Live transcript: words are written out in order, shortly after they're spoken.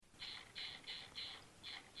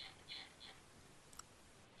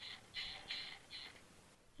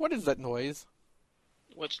What is that noise?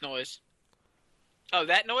 Which noise? Oh,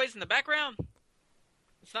 that noise in the background?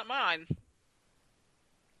 It's not mine.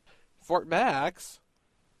 Fort Max?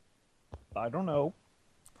 I don't know.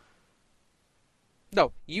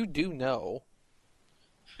 No, you do know.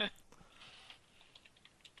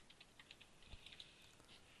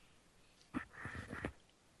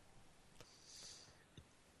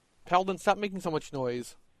 Paladin, stop making so much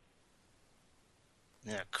noise.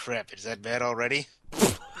 Yeah, crap. Is that bad already?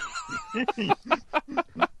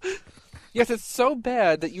 Yes, it's so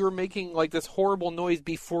bad that you were making like this horrible noise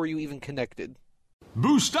before you even connected.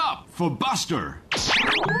 Boost up for Buster.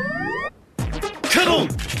 Kettle!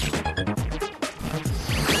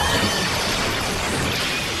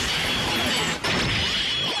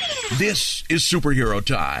 This is Superhero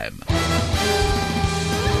Time.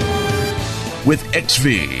 With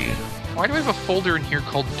XV. Why do I have a folder in here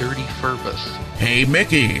called Dirty Furbus? Hey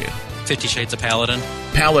Mickey. 50 Shades of Paladin.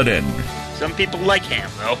 Paladin. Some people like ham,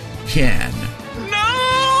 though. Ken.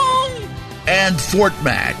 No! And Fort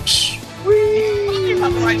Max.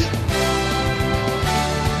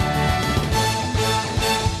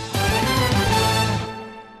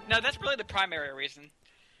 No, that's really the primary reason.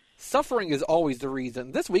 Suffering is always the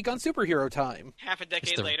reason. This week on Superhero Time. Half a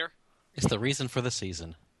decade later. It's the reason for the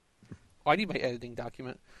season. Oh, I need my editing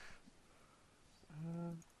document.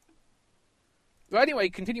 Well, anyway,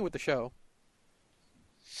 continue with the show.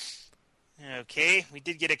 Okay, we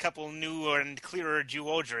did get a couple newer and clearer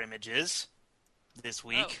Duodra images this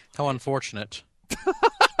week. How unfortunate.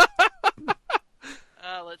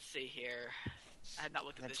 Let's see here. I had not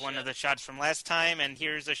looked at That's this one yet. of the shots from last time, and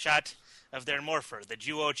here's a shot of their morpher, the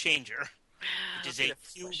Duo Changer, which is a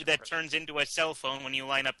cube that turns into a cell phone when you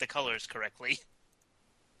line up the colors correctly.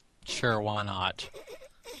 Sure, why not?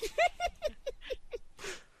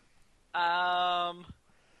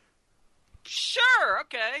 Sure,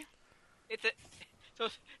 okay.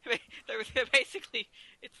 Basically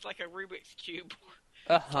it's like a Rubik's cube.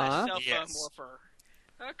 Uh-huh. Cell phone Yes. morpher.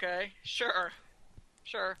 Okay, sure.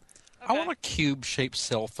 Okay. I want a cube-shaped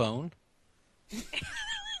cell phone.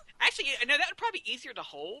 Actually, no, that would probably be easier to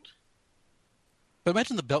hold. But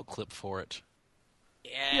imagine the belt clip for it.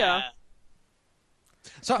 Yeah.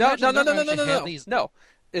 So No, imagine no, no, them no, no, actually no, no, have no. these- No,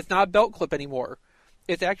 it's not a belt clip anymore.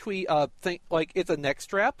 It's actually it's a neck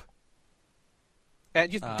strap, and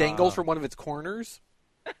it just dangles from one of its corners.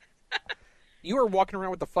 You are walking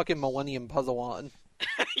around with the fucking Millennium Puzzle on.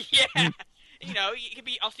 Yeah. You know, it could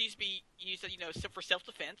be also used for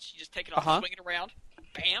self-defense. You just take it off, swing it around,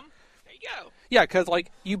 bam, there you go. Yeah, because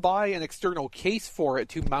like you buy an external case for it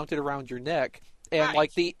to mount it around your neck, and Right.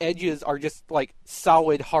 like the edges are just like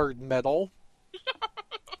solid hard metal.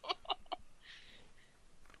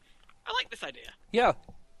 I like this idea. Yeah.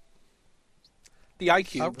 The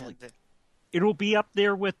iCube. It'll be up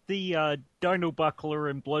there with the Dino Buckler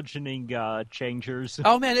and bludgeoning changers.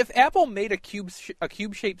 Oh man, if Apple made a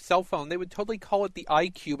cube-shaped cell phone, they would totally call it the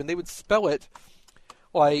iCube, and they would spell it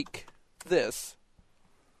like this.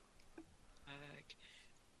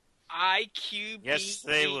 IQB. Yes,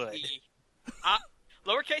 they would.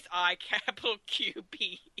 Lowercase I, capital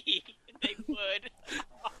QBE. They would.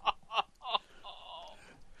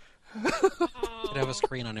 Could have a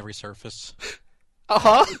screen on every surface.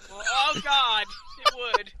 Uh-huh. Oh God, it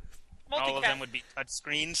would. All of them would be touch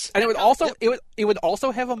screens. And it would also it would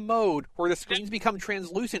also have a mode where the screens become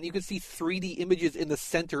translucent. You could see 3D images in the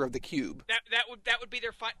center of the cube. That would be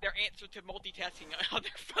their answer to multitasking on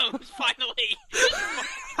their phones. Finally.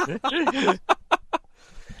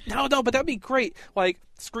 No, but that'd be great. Like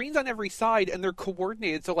screens on every side, and they're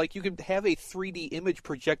coordinated, so like you could have a 3D image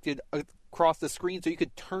projected across the screen, so you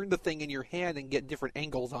could turn the thing in your hand and get different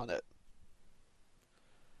angles on it.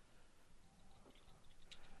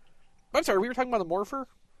 I'm sorry, we were talking about the morpher?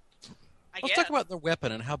 Let's talk about the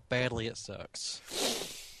weapon and how badly it sucks.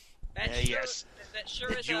 Yes. That sure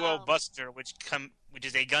The is Duo Buster, which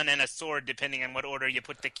is a gun and a sword, depending on what order you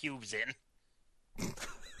put the cubes in.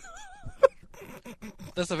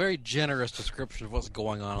 That's a very generous description of what's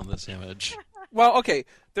going on in this image. Well, okay,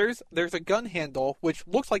 there's a gun handle, which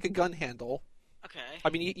looks like a gun handle. Okay. I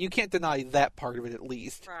mean, you can't deny that part of it, at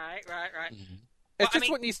least. Right. Mm-hmm. It's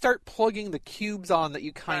just when you start plugging the cubes on that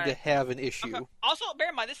you kind of have an issue. Okay. Also, bear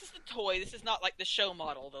in mind, this is the toy. This is not like the show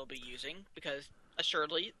model they'll be using, because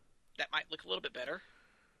assuredly, that might look a little bit better.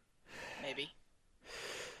 Maybe.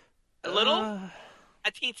 A little? A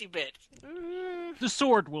teensy bit. The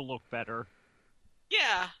sword will look better.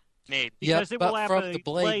 Yeah. Maybe. Because it will but have from a the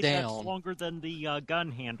blade that's down. longer than the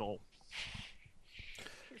gun handle.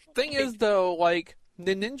 Thing is, though, like,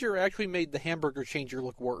 the Ninja actually made the hamburger changer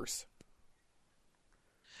look worse.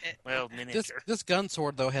 Well, miniature. This gun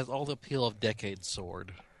sword, though, has all the appeal of Decade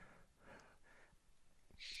Sword.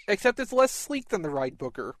 Except it's less sleek than the Ride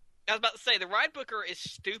Booker. I was about to say, the Ride Booker is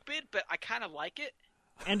stupid, but I kind of like it.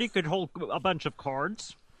 And it could hold a bunch of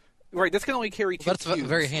cards. Right, this can only carry 2 That's a cubes.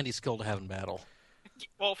 very handy skill to have in battle.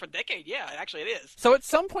 Well, for Decade, yeah, actually it is. So at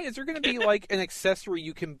some point, is there going to be like an accessory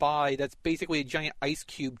you can buy that's basically a giant ice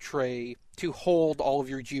cube tray to hold all of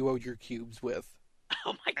your Geoger cubes with?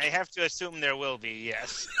 Oh my I god. have to assume there will be,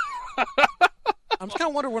 yes. I'm just kind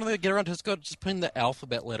of wondering when they get around to just putting the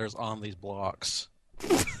alphabet letters on these blocks.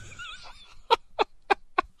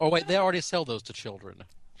 Oh, wait, they already sell those to children.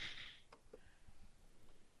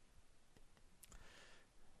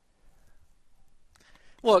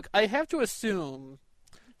 Look, I have to assume,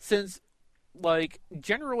 since, like,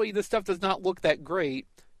 generally this stuff does not look that great,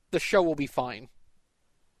 the show will be fine.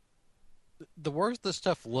 The worse this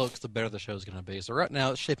stuff looks, the better the show's going to be. So right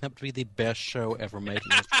now, it's shaping up to be the best show ever made.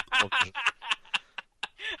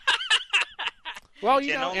 Well,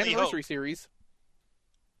 you Can know, only anniversary hope. series.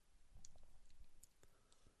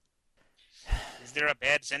 Is there a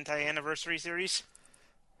bad Sentai anniversary series?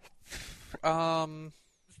 Well,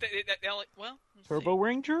 let's Turbo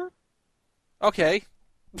Ranger? Okay.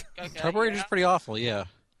 see. Okay, Turbo Ranger's yeah. pretty awful, yeah.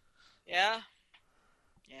 Yeah.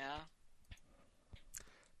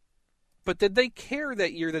 But did they care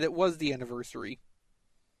that year that it was the anniversary?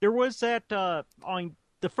 There was that, on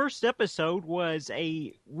the first episode was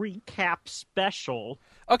a recap special.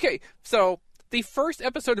 Okay, so the first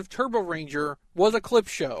episode of Turbo Ranger was a clip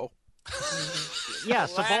show.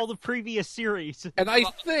 Yes, of all the previous series. And I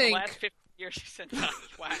The think last 50 years of Sentai.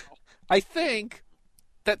 Wow. I think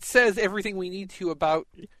that says everything we need to about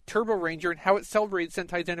Turbo Ranger and how it celebrated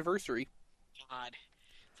Sentai's anniversary. God.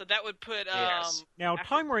 So that would put Yes. Now, after-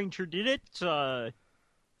 Time Ranger did its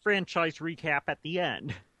franchise recap at the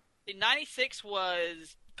end. the 96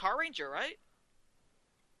 was Car Ranger, right?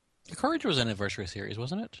 The Courage was an anniversary series,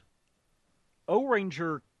 wasn't it?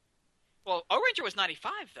 O-Ranger, Well, O Ranger was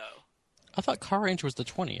 95 though. I thought Car Ranger was the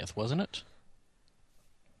 20th, wasn't it?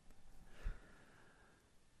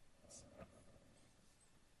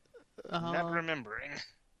 Not remembering.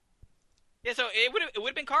 Yeah, so it would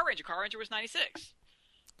have been Car Ranger. Car Ranger was 96.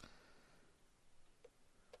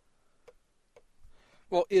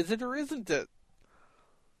 Well, is it or isn't it?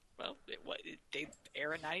 Well, they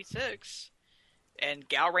air in 96. And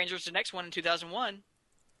Gal Ranger's the next one in 2001.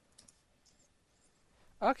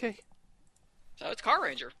 Okay. So it's Car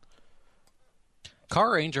Ranger.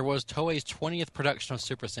 Car Ranger was Toei's 20th production of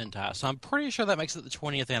Super Sentai, so I'm pretty sure that makes it the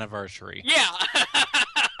 20th anniversary. Yeah.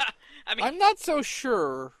 I mean, I'm not so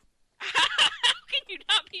sure. how can you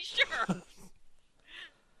not be sure?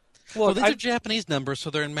 Well, Look, these I, are Japanese numbers, so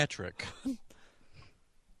they're in metric.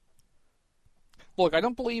 look, I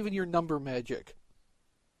don't believe in your number magic.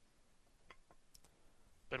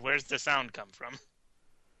 But where's the sound come from?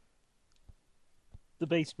 the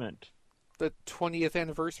basement. The 20th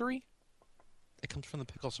anniversary? It comes from the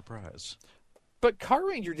Pickle Surprise. But Car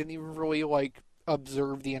Ranger didn't even really, like,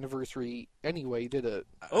 observe the anniversary anyway, did it?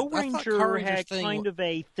 O-Ranger Car Ranger's had thing- kind of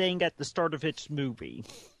a thing at the start of its movie.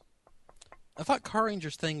 I thought Car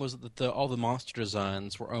Ranger's thing was that all the monster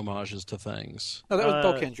designs were homages to things. No, that was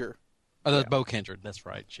Uh, Bokenger. Oh, that's Bokenger. That's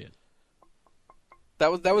right. Shit. That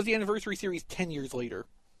was the anniversary series 10 years later.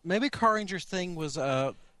 Maybe Car Ranger's thing was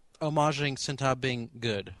homaging Sentai being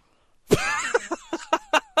good.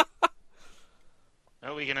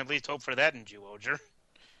 Well, we can at least hope for that in Zyuohger.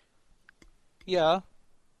 Yeah.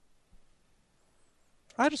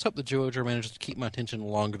 I just hope the Zyuohger manages to keep my attention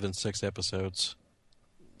longer than 6 episodes.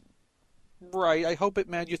 Right. I hope it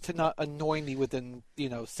manages to not annoy me within,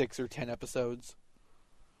 6 or 10 episodes.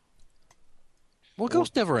 Well,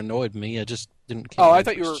 Ghost never annoyed me. I just didn't keep Oh, my I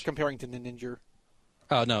thought you were interest. comparing to Ninja.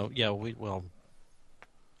 Oh, no. Yeah,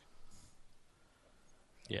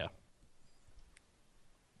 yeah.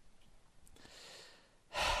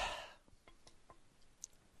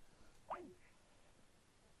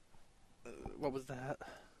 What was that?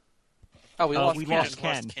 Oh, we We lost lost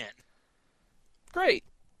Ken. Ken. Ken. Great.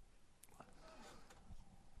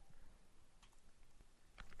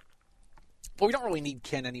 Well, we don't really need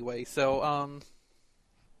Ken anyway, so,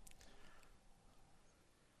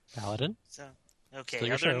 Paladin? So, Still okay,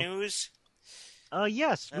 your other show. news?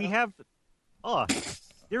 Yes, we have... Oh,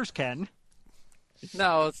 there's Ken.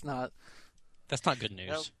 no, it's not. That's not good news.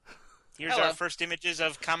 Well, here's Hello. our first images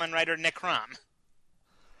of Kamen Rider Necrom.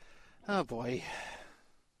 Oh, boy.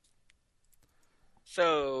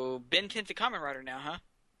 So Ben 10's a Kamen Rider now,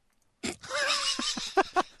 huh?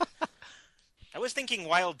 I was thinking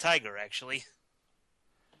Wild Tiger, actually.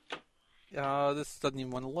 This doesn't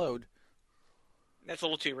even want to load. That's a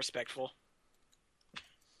little too respectful.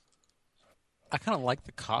 I kind of like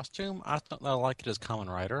the costume. I don't know, I like it as Kamen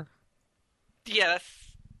Rider. Yeah, that's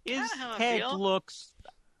His kinda how I head feel. looks.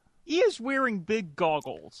 He is wearing big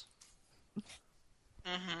goggles.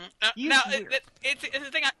 Mm-hmm. You- Now, it's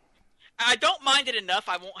the thing. I don't mind it enough.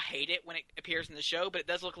 I won't hate it when it appears in the show, but it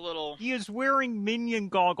does look a little. He is wearing minion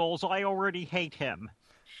goggles. I already hate him.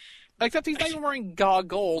 Except he's not even wearing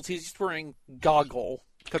goggles. He's just wearing goggle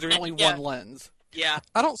because there's only Yeah. one lens. Yeah,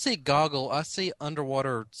 I don't see goggle. I see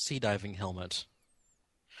underwater sea diving helmet.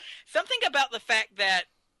 something about the fact that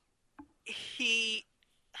he,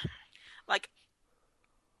 like,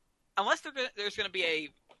 unless there's going to be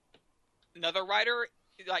another writer,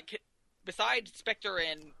 like, besides Spectre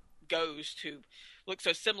and Ghost, who look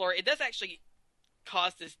so similar, it does actually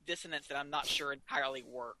cause this dissonance that I'm not sure entirely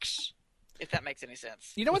works. If that makes any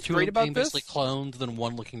sense. You know what's Two great about being this? basically cloned, then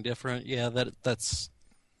one looking different. Yeah, that's.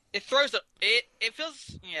 It throws it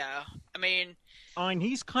feels, yeah. I mean,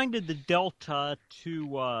 He's kind of the Delta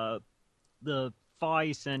to the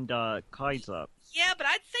Vice and Kaiser. yeah, but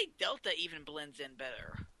I'd say Delta even blends in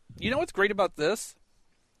better. You know what's great about this?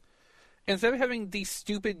 Instead of having the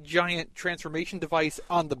stupid giant transformation device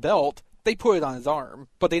on the belt, they put it on his arm,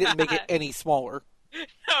 but they didn't make it any smaller.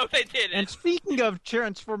 No, they didn't. And speaking of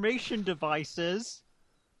transformation devices,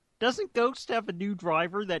 doesn't Ghost have a new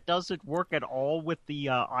driver that doesn't work at all with the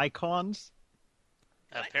icons?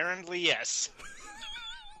 Apparently, yes.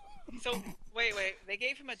 So, wait. They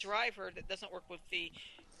gave him a driver that doesn't work with the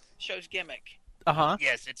show's gimmick, Uh-huh.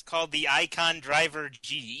 Yes, it's called the Icon Driver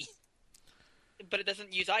G. but it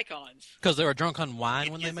doesn't use icons. Because they were drunk on wine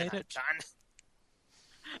when they is an made it. icon.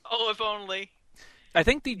 Oh, if only. I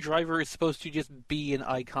think the driver is supposed to just be an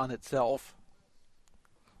icon itself.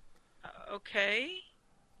 Okay.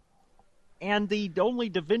 And the only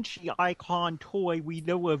Da Vinci icon toy we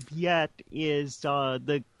know of yet is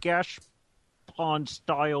the Gashpon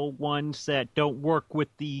style ones that don't work with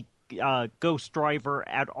the Ghost driver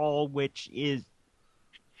at all, which is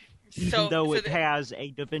even though it has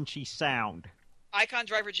a Da Vinci sound. Icon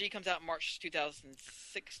Driver G comes out in March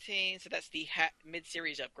 2016, so that's the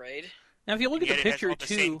mid-series upgrade. Now, if you look at Yet the it has picture, all the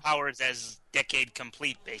same too, powers as Decade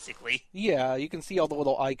Complete, basically. yeah, you can see all the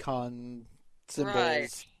little icon symbols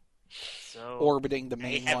Right. So orbiting the I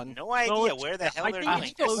main have one. no idea Well, where the hell I they're think going.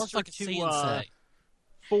 it's It looks closer like a to, CNC.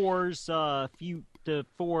 Four's Well,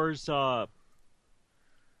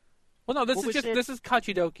 no, this What is was just it? this is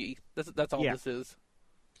Kachidoki. That's all Yeah. this is.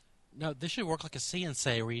 No, this should work like a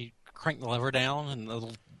CNC where you crank the lever down and the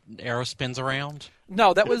little arrow spins around.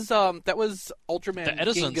 No, that was Ultraman. The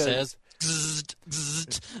Edison Ginga's- says. "Zzzt,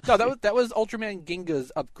 zzzt." No, that was Ultraman Ginga's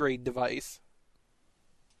upgrade device.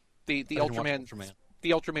 The I didn't watch Ultraman,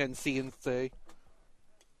 the Ultraman CNC.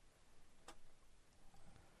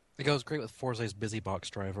 It goes great with Forza's Busy Box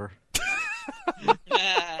driver.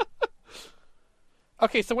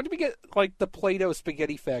 Okay, so when did we get like the Play-Doh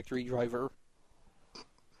Spaghetti Factory driver?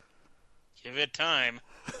 Give it time.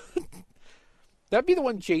 That'd be the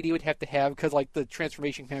one JD would have to have because like the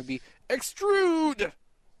transformation can be extrude.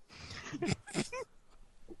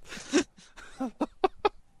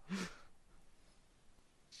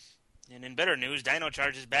 And in better news, Dino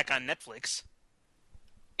Charge is back on Netflix.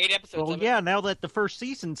 8 episodes Well, of yeah, now that the first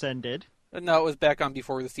season's ended. No, it was back on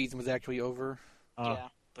before the season was actually over. it. Yeah.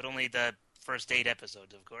 But only the first 8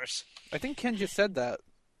 episodes, of course. I think Ken just said that.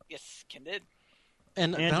 Yes, Ken did.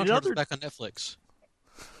 And And Dino Charge another- is back on Netflix.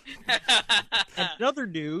 And in other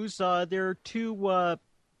news, there are two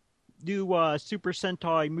new Super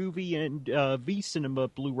Sentai movie and V Cinema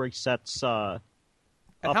Blu-ray sets. And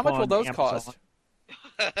up how much will on those Amazon.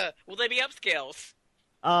 cost? Will they be upscales?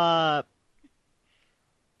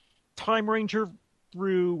 Time Ranger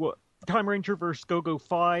versus Go-Go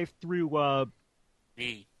 5 through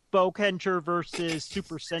B. Bowkenger versus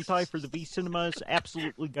Super Sentai for the V Cinema is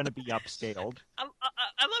absolutely going to be upscaled. I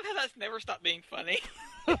love how that's never stopped being funny.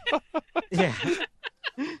 Yeah.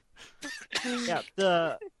 Yeah,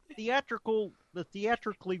 the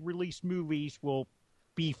theatrically released movies will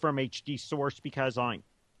be from HD Source because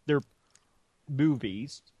they're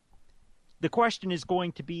movies. The question is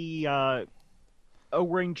going to be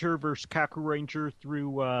O-Ranger versus Kaku Ranger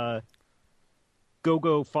through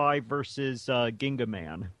Go-Go 5 versus Ginga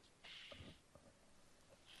Man.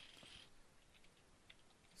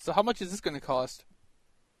 So how much is this going to cost?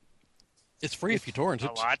 It's free if you torrent A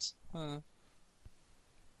it. lot. Huh.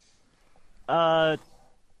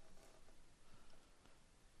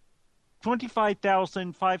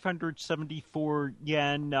 25,574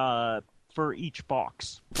 yen for each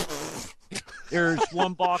box. There's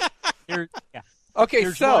one box. Okay,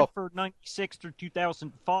 There's so one for 96 through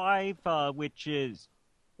 2005,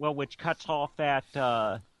 which cuts off at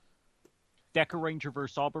Deca Ranger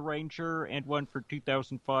vs. Alba Ranger, and one for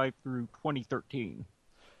 2005 through 2013.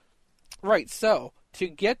 right, so to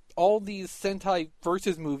get all these Sentai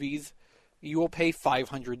Versus movies, you will pay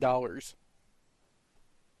 $500.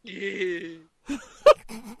 Yeah.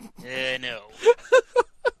 No.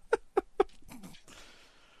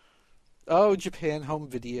 Oh, Japan Home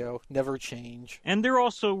Video, never change. And they're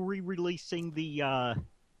also re-releasing the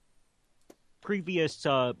previous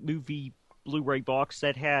movie Blu-ray box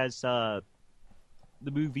that has the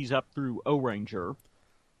movies up through O-Ranger.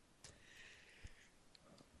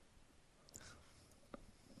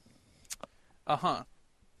 Uh-huh.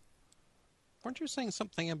 Weren't you saying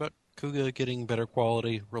something about Kuga getting better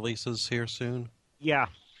quality releases here soon? Yeah.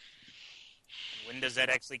 When does that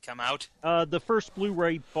actually come out? The first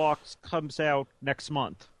Blu-ray box comes out next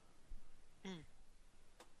month.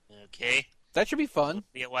 Okay. That should be fun.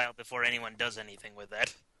 Be a while before anyone does anything with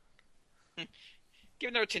that. Give it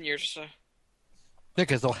another 10 years or so. Yeah,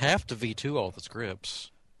 because they'll have to V2 all the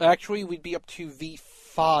scripts. Actually, we'd be up to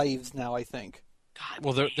V5s now, I think. God.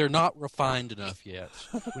 Well, they're not refined enough yet.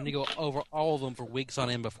 We need to go over all of them for weeks on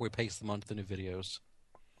end before we paste them onto the new videos.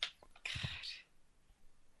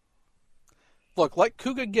 Look, let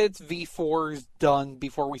Kuga get its V4s done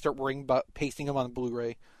before we start worrying about pasting them on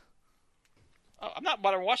Blu-ray. Oh, I'm not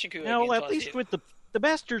bothering watching Kuga Now, again at until I see least it. with the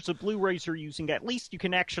masters of Blu-rays are using, at least you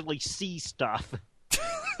can actually see stuff.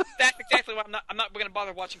 That's exactly why I'm not going to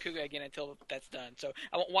bother watching Kuga again until that's done. So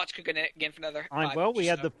I won't watch Kuga again for another 5 Well, we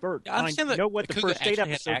years or had the first. I understand that know what the Kuga first 8 actually had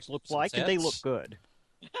episodes actors look and like, and they look sets. good.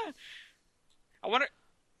 I wonder.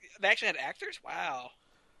 They actually had actors? Wow.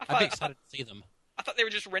 I'd be excited to see them. I thought they were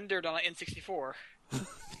just rendered on an N64.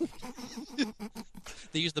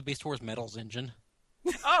 They used the Beast Wars Metals engine.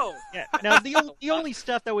 Oh! Yeah. Now the only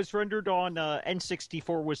stuff that was rendered on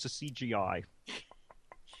N64 was the CGI.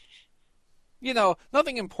 You know,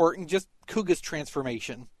 nothing important, just Kuga's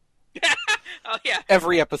transformation. Oh, yeah.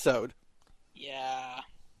 Every episode. Yeah.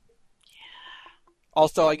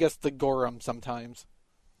 Also, I guess the Gorum sometimes.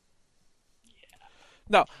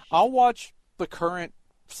 No, I'll watch the current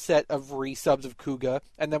set of resubs of Kuga,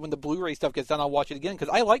 and then when the Blu-ray stuff gets done, I'll watch it again, because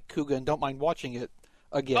I like Kuga and don't mind watching it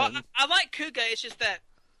again. Well, I like Kuga, it's just that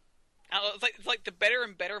it's like the better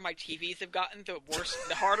and better my TVs have gotten, the worse,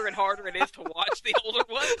 the harder and harder it is to watch the older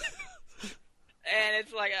ones. And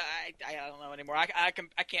it's like I don't know anymore. I can't.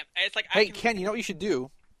 It's like Hey, Ken, you know what you should do?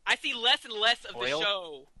 I see less and less of Oil? the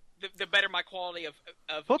show. The better my quality of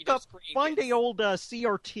Hook up, screen find gets. the old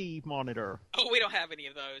CRT monitor. Oh, we don't have any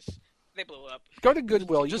of those. They blew up. Go to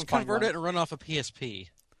Goodwill. You Just can find convert one. it and run off a PSP.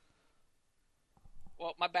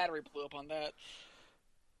 Well, my battery blew up on that.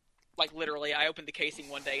 Like literally, I opened the casing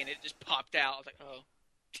one day and it just popped out. I was like, oh.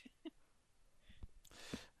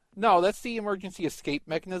 No, that's the emergency escape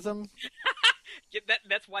mechanism. Yeah,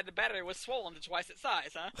 that's why the battery was swollen to twice its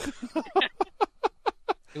size, huh?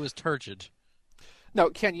 It was turgid. No,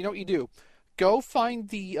 Ken, you know what you do? Go find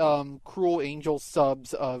the Cruel Angel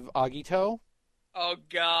subs of Agito Oh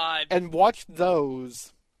God! and watch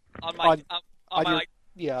those. On my on your- like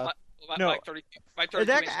yeah. No. my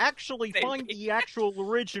 32 inch. Actually, Same find thing. the actual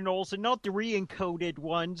originals and not the re-encoded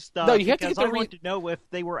ones. No, you have to because get the I want to know if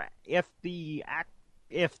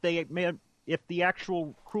the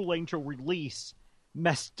actual Cruel Angel release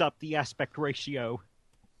messed up the aspect ratio.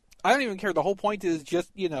 I don't even care. The whole point is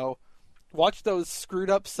just, watch those screwed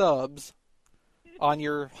up subs on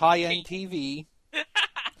your high-end TV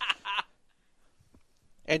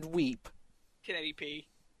and weep. 1080p.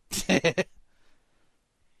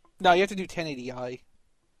 No, you have to do 1080i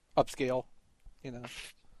upscale.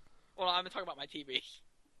 Well, I'm talking about my TV.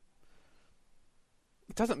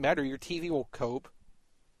 It doesn't matter. Your TV will cope.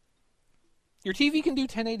 Your TV can do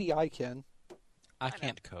 1080i, Ken. I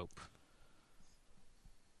can't cope.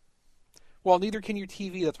 Well, neither can your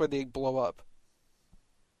TV. That's why they blow up.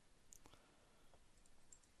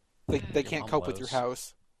 They can't cope with your blows.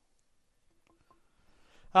 house.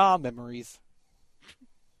 Ah, memories.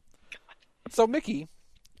 So, Mickey,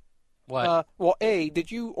 What?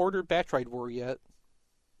 did you order Batride War yet?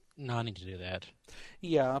 No, I need to do that.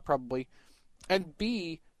 Yeah, probably. And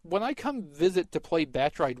B, when I come visit to play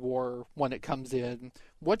Batride War when it comes in,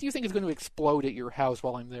 what do you think is going to explode at your house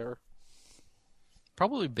while I'm there?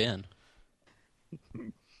 Probably Ben.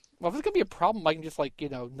 Well, if it's going to be a problem, I can just, not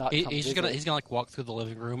come He's visit. gonna walk through the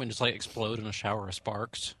living room and just explode in a shower of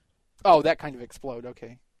sparks. Oh, that kind of explode,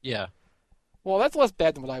 okay. Yeah, Well, that's less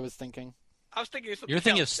bad than what I was thinking. I was thinking of something you're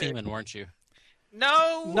thinking of else, too. semen, weren't you?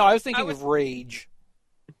 No. No, I was thinking of Rage.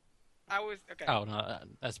 I was okay. Oh no,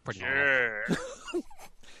 that's pretty normal. Sure.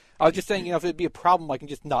 I was just saying, if it'd be a problem, I can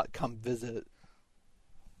just not come visit.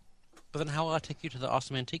 But then how will I take you to the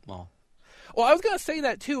awesome antique mall? Well, I was going to say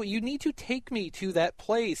that, too. You need to take me to that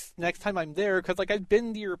place next time I'm there, because, I've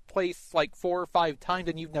been to your place, 4 or 5 times,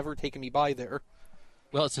 and you've never taken me by there.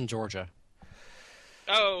 Well, it's in Georgia.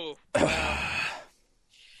 Oh.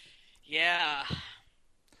 Yeah.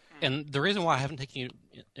 And the reason why I haven't taken you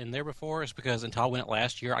in there before is because until I went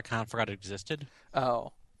last year, I kind of forgot it existed.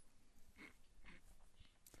 Oh.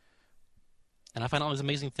 And I find all these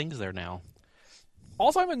amazing things there now.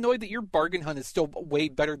 Also, I'm annoyed that your bargain hunt is still way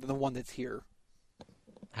better than the one that's here.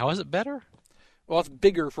 How is it better? Well, it's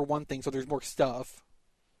bigger for one thing, so there's more stuff.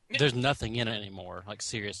 There's nothing in it anymore.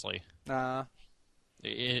 Seriously. Nah.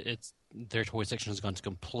 It's their toy section has gone to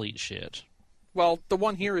complete shit. Well, the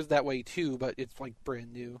one here is that way, too, but it's,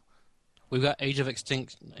 brand new. We've got Age of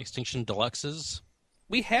Extinction Deluxes.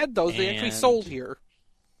 We had those. They actually sold here.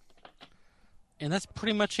 And that's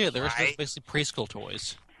pretty much it. The rest of it's basically preschool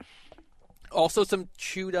toys. Also, some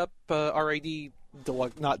chewed up RID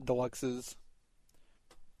deluxe, not deluxes. Is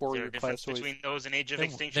there Warrior a difference class toys. between those and Age of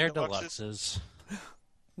Extinction They're Deluxes? deluxes.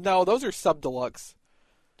 No, those are sub deluxe.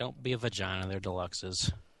 Don't be a vagina. They're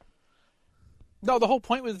deluxes. No, the whole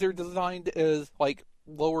point was they're designed as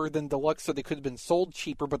lower than deluxe, so they could have been sold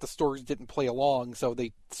cheaper, but the stores didn't play along, so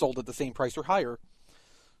they sold at the same price or higher.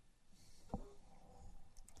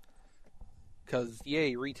 Because,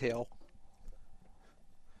 yay, retail.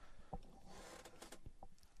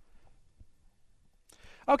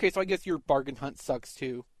 Okay, so I guess your bargain hunt sucks,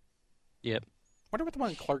 too. Yep. Wonder what the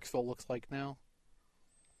one in Clarksville looks like now.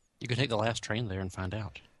 You can take the last train there and find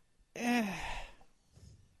out.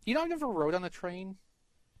 You know, I've never rode on a train.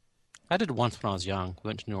 I did once when I was young. We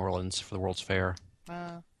went to New Orleans for the World's Fair.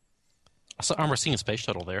 I remember seeing a space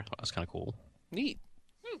shuttle there. That was kind of cool. Neat.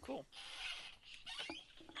 Ooh, cool.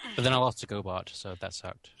 But then I lost a GoBot, so that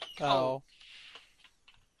sucked. Oh.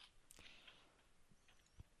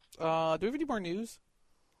 Do we have any more news?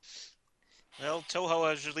 Well, Toho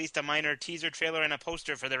has released a minor teaser trailer and a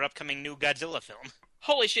poster for their upcoming new Godzilla film.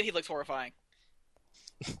 Holy shit, he looks horrifying.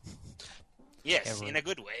 Yes, Terror. in a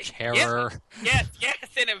good way. Terror. Yes,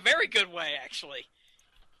 in a very good way, actually.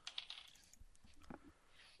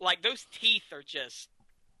 Those teeth are just...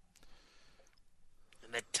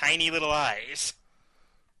 And the tiny little eyes.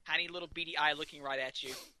 tiny little beady eye looking right at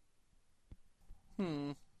you.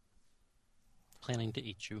 Planning to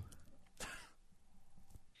eat you.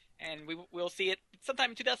 And we'll see it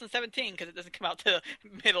sometime in 2017 because it doesn't come out till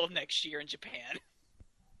middle of next year in Japan.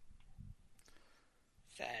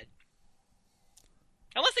 Sad.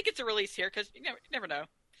 Unless it gets a release here, because you never know.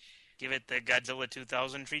 Give it the Godzilla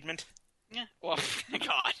 2000 treatment. Yeah. Well,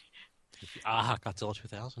 God. Godzilla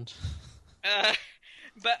 2000.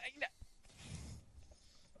 But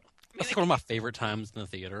That's one of my favorite times in the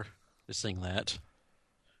theater. Just seeing that.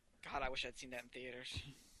 God, I wish I'd seen that in theaters.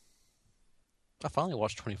 I finally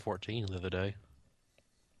watched 2014 the other day.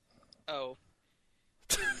 Oh.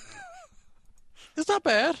 It's not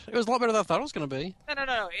bad. It was a lot better than I thought it was going to be.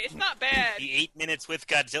 No. It's not bad. The 8 minutes with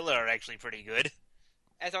Godzilla are actually pretty good.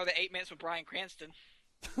 As are the 8 minutes with Bryan Cranston.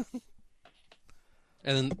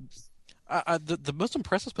 And then the most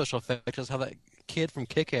impressive special effect is how that kid from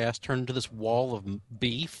Kick-Ass turned into this wall of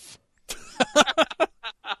beef.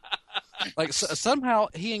 Somehow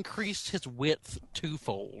he increased his width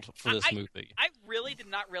twofold for this movie. I really did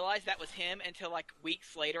not realize that was him until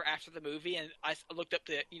weeks later after the movie, and I looked up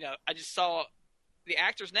I just saw the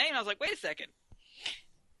actor's name, and I was like, wait a second.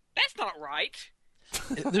 That's not right.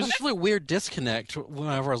 There's this really weird disconnect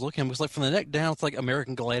whenever I was looking, because from the neck down, it's like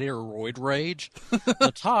American Gladiator Roid Rage. On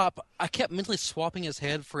the top, I kept mentally swapping his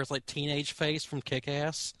head for his teenage face from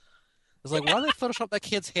Kick-Ass. It's why did they Photoshop that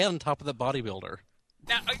kid's head on top of the bodybuilder?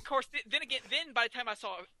 Now, of course, then by the time I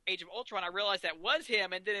saw Age of Ultron, I realized that was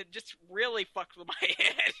him, and then it just really fucked with my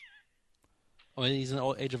head. Oh, he's in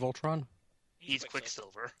Age of Ultron? He's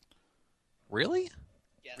Quicksilver. Really?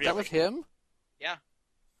 Yes. That was him? Yeah.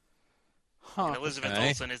 Huh. And Elizabeth Okay.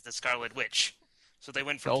 Olsen is the Scarlet Witch. So they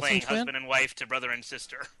went The from Olsen playing twin? husband and wife to brother and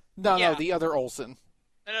sister. No, Yeah. the other Olsen.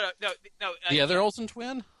 No. The other Olsen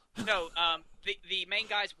twin? No, the main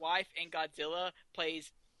guy's wife in Godzilla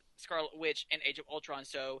plays Scarlet Witch in Age of Ultron,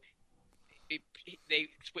 so they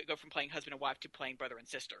go from playing husband and wife to playing brother and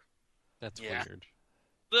sister. That's Yeah. weird.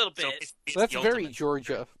 A little So bit. it's That's the very ultimate.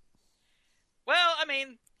 Georgia. Well, I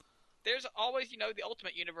mean, there's always, the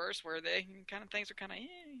Ultimate Universe where they things are kind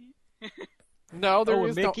of. No, there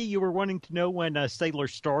is and Mickey, you were wanting to know when Sailor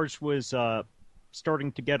Stars was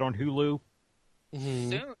starting to get on Hulu? Mhm.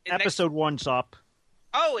 Soon. Episode 1's up.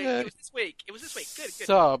 Oh, it was this week. It was this week. Good.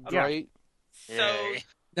 Sub, Yeah. right? So, Yay.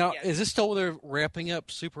 Now, Yeah. is this still where they're wrapping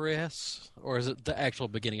up Super S, or is it the actual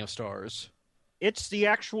beginning of Stars? It's the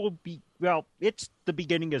actual it's the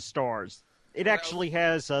beginning of Stars. It actually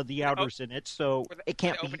has the outers in it, so where it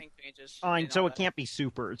can't the be opening changes. fine. and So all it that. can't be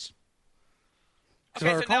supers. Because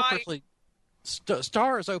Okay, I so recall now correctly,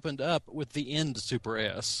 Stars opened up with the end to Super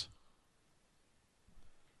S.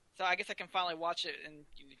 So I guess I can finally watch it and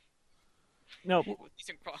No, with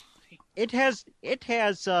decent quality. it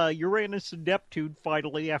has Uranus and Neptune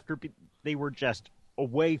finally after they were just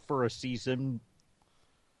away for a season.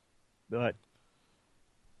 But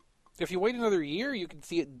If you wait another year, you can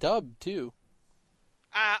see it dubbed too.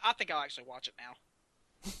 I think I'll actually watch it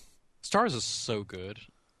now. Stars is so good.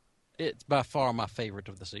 It's by far my favorite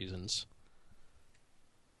of the seasons.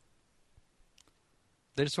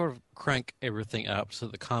 They just sort of crank everything up so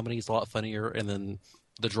the comedy is a lot funnier and then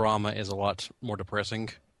the drama is a lot more depressing.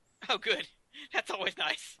 Oh, good. That's always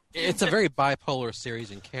nice. It's a very bipolar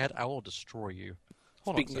series, and Cat, I will destroy you.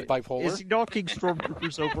 Hold Speaking on of a second. bipolar, is he knocking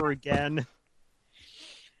Stormtroopers over again?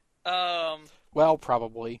 well,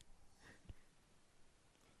 probably.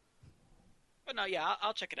 But no, yeah,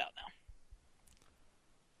 I'll check it out now.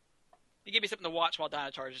 You give me something to watch while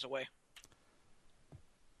Dino Charge is away.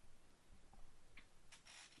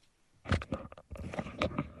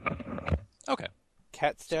 Okay.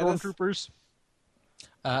 Cat status. Stormtroopers.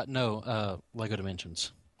 No, Lego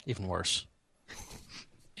Dimensions. Even worse.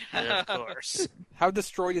 Of course. How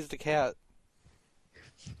destroyed is the cat?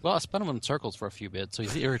 Well, I spun him in circles for a few bits, so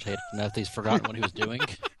he's irritated enough that he's forgotten what he was doing.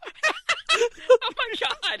 Oh my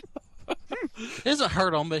god! It doesn't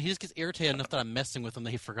hurt him, but he just gets irritated enough that I'm messing with him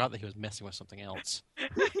that he forgot that he was messing with something else.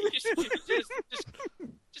 You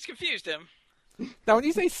just confused him. Now, when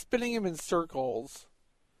you say spinning him in circles,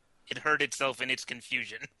 It hurt itself in its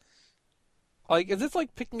confusion. like, is this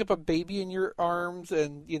like picking up a baby in your arms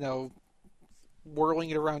and, whirling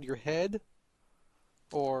it around your head?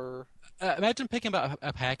 Or... Imagine picking up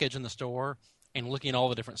a package in the store and looking at all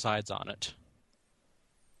the different sides on it.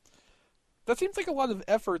 That seems like a lot of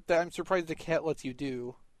effort that I'm surprised the cat lets you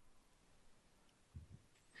do.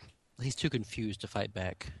 He's too confused to fight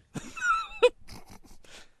back.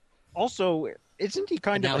 Also, isn't he And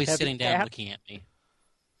kind of now a he's heavy sitting down cat? looking at me.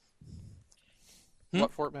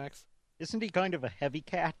 What, Fort Max? Isn't he kind of a heavy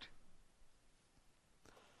cat?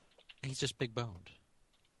 He's just big boned.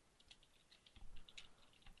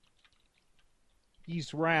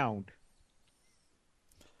 He's round.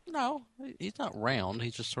 No, he's not round.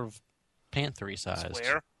 He's just sort of panthery sized.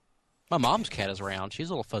 Square. My mom's cat is round. She's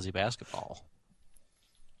a little fuzzy basketball.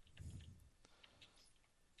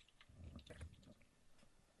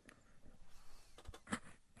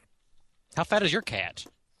 How fat is your cat?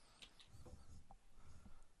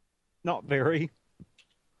 Not very.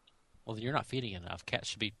 Well, you're not feeding enough. Cats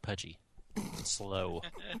should be pudgy and slow.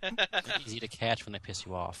 Easy to catch when they piss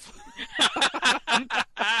you off.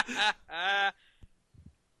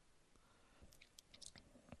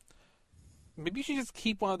 Maybe you should just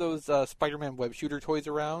keep one of those Spider-Man web shooter toys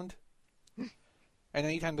around. And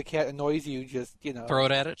anytime the cat annoys you, just, Throw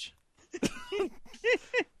it at it.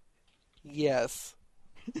 Yes.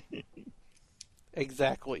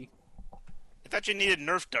 Exactly. I thought you needed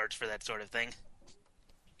Nerf darts for that sort of thing.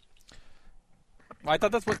 I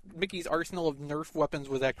thought that's what Mickey's arsenal of Nerf weapons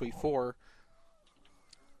was actually for.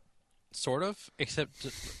 Sort of, except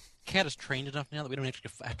Cat is trained enough now that we don't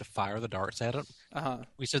actually have to fire the darts at it. Uh-huh.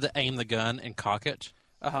 We said to aim the gun and cock it,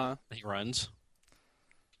 Uh-huh. and he runs.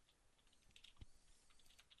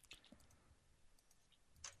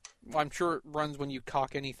 Well, I'm sure it runs when you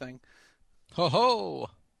cock anything. Ho ho!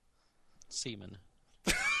 Seaman.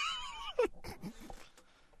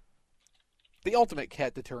 The ultimate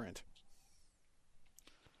cat deterrent.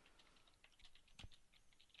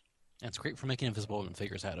 And it's great for making Invisible Woman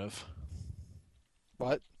figures out of.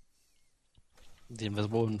 What? The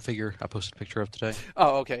Invisible Woman figure I posted a picture of today.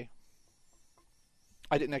 Oh, okay.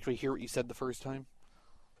 I didn't actually hear what you said the first time.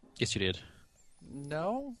 Yes, you did.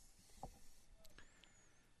 No?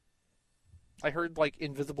 I heard,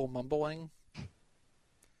 invisible mumbling.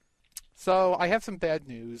 So, I have some bad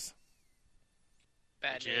news.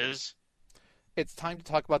 Bad Which news. is... It's time to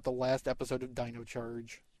talk about the last episode of Dino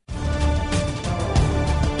Charge.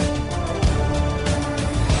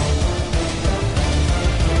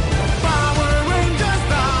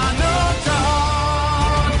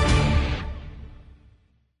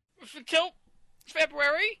 Until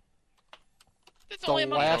February? That's The only a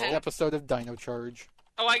month last ahead. episode of Dino Charge.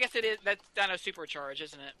 Oh, I guess it is. That's Dino Supercharge,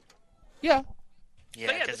 isn't it? Yeah. Yeah,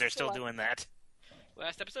 So, yeah, because this they're is still the doing that.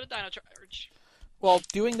 Last episode of Dino Charge. Well,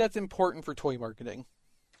 doing that's important for toy marketing.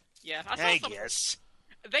 Yeah, I saw I some. guess.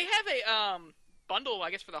 They have a bundle,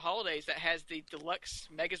 I guess, for the holidays that has the deluxe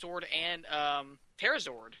Megazord and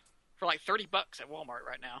Terrazord for like $30 at Walmart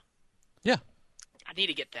right now. Yeah. I need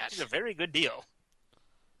to get that. It's a very good deal.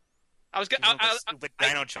 I was good. The stupid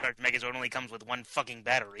Dino Charge Megazord only comes with one fucking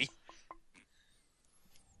battery.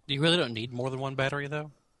 You really don't need more than one battery,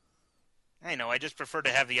 though? I know, I just prefer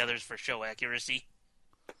to have the others for show accuracy.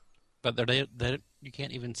 But you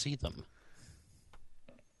can't even see them.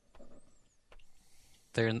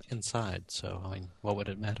 They're inside, so, I mean, what would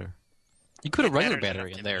it matter? You could have a regular matters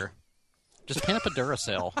battery enough in to me. there. Just pan up a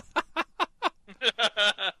Duracell.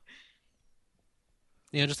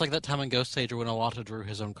 Just like that time in Ghost Sager when Alata drew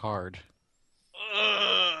his own card.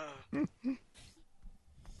 Ugh.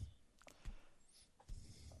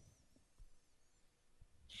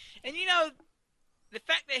 And the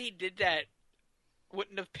fact that he did that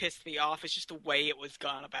wouldn't have pissed me off. It's just the way it was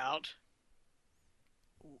gone about.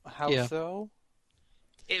 How Yeah. so?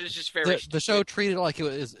 It was just very The show treated it like it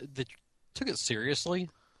was. They took it seriously.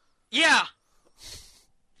 Yeah.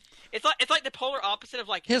 It's like the polar opposite of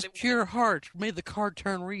like His pure heart made the card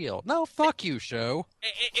turn real. No, fuck you, show.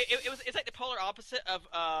 It's like the polar opposite of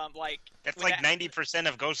like That's when like 90%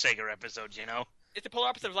 of Ghost Sager episodes, you know? It's the polar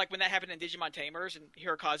opposite of like when that happened in Digimon Tamers and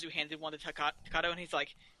Hirokazu handed one to Takato and he's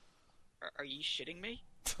like, "Are you shitting me?"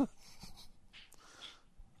 I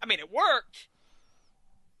mean, it worked,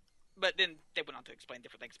 but then they went on to explain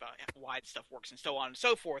different things about why stuff works and so on and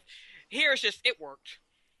so forth. Here it's just it worked.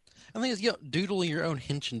 I think it's doodling your own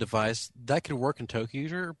Henshin device that could work in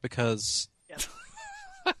Tokyuger because Yes.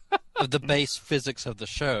 of the base physics of the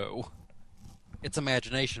show. It's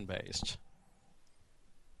imagination based.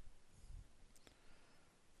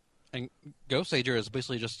 And Ghost Sager is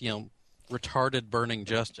basically just, retarded burning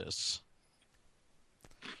justice.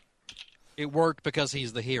 It worked because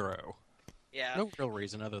he's the hero. Yeah. No real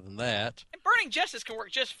reason other than that. And Burning Justice can work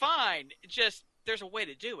just fine. It's just there's a way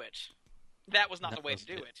to do it. That was not That the way to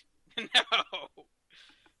do wasn't it. No.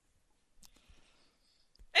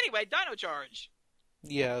 Anyway, Dino Charge.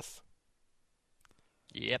 Yes.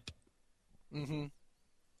 Yep. Mm-hmm.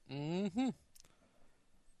 Mm-hmm.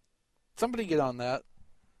 Somebody get on that.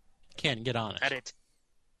 Can get on it. At it.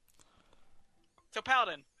 So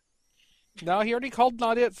Paladin, No, he already called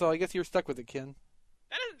not it, so I guess you're stuck with it, Ken.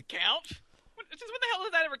 that doesn't count. Since when the hell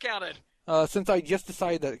has that ever counted? Since I just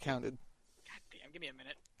decided that it counted. God damn, give me a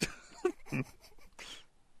minute.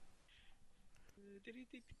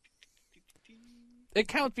 It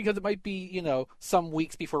counts because it might be, some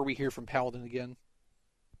weeks before we hear from Paladin again.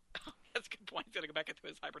 That's a good point. He's gonna go back into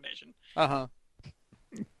his hibernation. Uh-huh.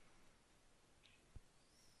 Is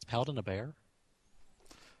Paladin a bear?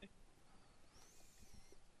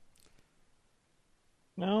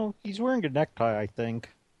 No, he's wearing a necktie, I think.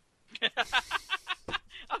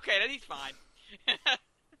 Okay, then he's fine.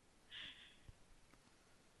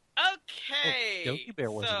 Okay. Yogi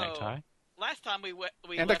Bear wears so, a necktie. Last time we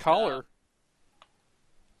And left, a collar.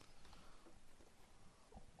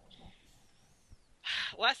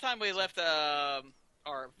 Last time we left our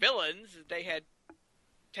villains, they had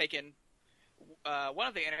taken one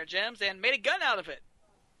of the inner gems and made a gun out of it.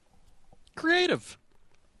 Creative.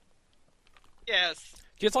 Yes.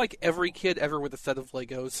 Just like every kid ever with a set of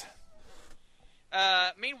Legos.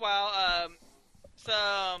 Meanwhile,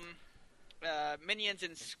 some minions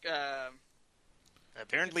in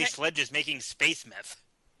Apparently Sledge is making space meth.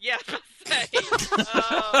 yeah, I was gonna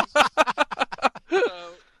say.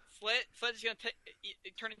 So Sledge is gonna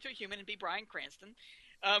turn into a human and be Bryan Cranston.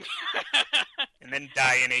 And then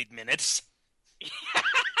die in 8 minutes.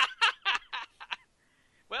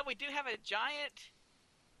 Well, we do have a giant.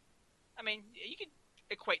 I mean, you could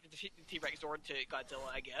equate the T-Rex Zord to Godzilla,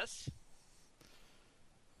 I guess.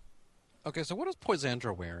 Okay, so what is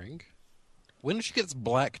Poisandra wearing? When did she get this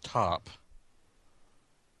black top?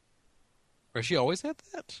 Or she always had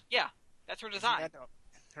that? Yeah, that's her design. Isn't that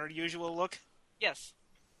her usual look? Yes.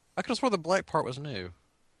 I could have swore the black part was new.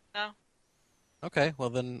 No. Okay, well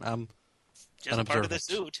then I'm Just part of the unobservant.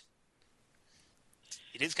 suit.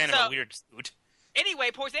 It is kind of So- a weird suit.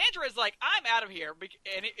 Anyway, Poisandra is like, I'm out of here.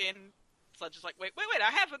 And Sledge is like, wait,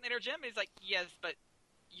 I have an inner gem. And he's like, yes, but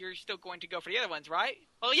you're still going to go for the other ones, right?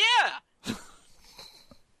 Well, yeah!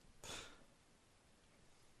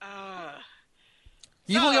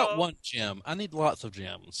 You've only got So- one gem. I need lots of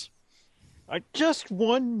gems. Just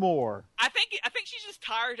one more. I think she's just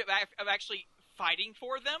tired of actually fighting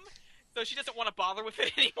for them, so she doesn't want to bother with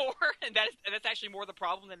it anymore, and that's actually more the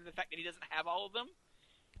problem than the fact that he doesn't have all of them,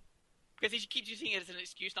 because he keeps using it as an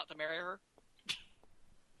excuse not to marry her.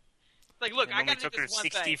 Like, look, It I only got to do took her this one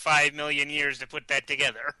thing. 65 million years to put that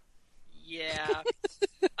together. Yeah.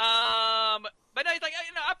 But no, he's like,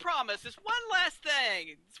 I promise, this one last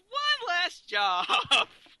thing. It's one last job.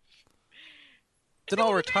 Then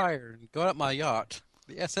I'll retire and go out my yacht.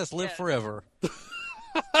 The SS Live Yeah. Forever.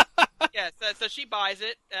 Yeah, so she buys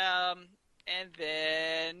it, and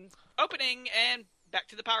then opening and back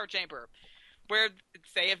to the power chamber, where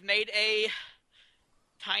they have made a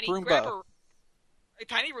tiny Roomba. a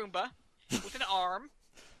tiny Roomba with an arm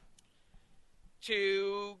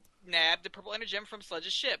to nab the purple energem from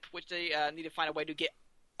Sledge's ship, which they need to find a way to get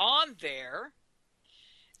on there.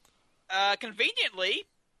 Conveniently,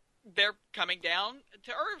 they're coming down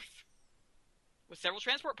to Earth with several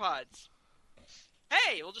transport pods.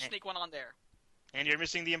 Hey, we'll just sneak one on there. And you're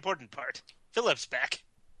missing the important part. Philip's back.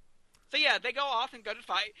 So yeah, they go off and go to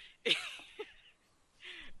fight.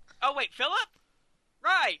 Oh wait, Philip?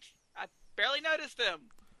 Right. I barely noticed him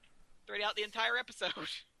throughout the entire episode.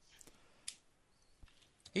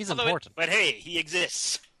 He's Although important. But hey, he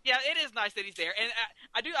exists. Yeah, it is nice that he's there, and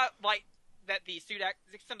I do like that the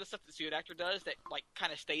some of the stuff the suit actor does that like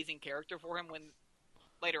kind of stays in character for him when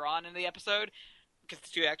later on in the episode, because the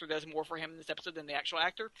suit actor does more for him in this episode than the actual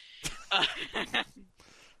actor.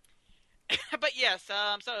 But yes,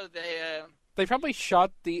 so They probably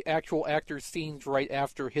shot the actual actor's scenes right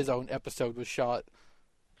after his own episode was shot.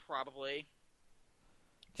 probably.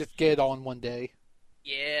 Just get it all in one day.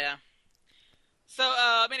 Yeah. So,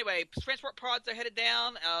 anyway, transport pods are headed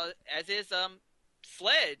down, as is,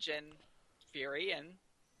 Sledge and Fury and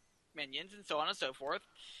Minions and so on and so forth.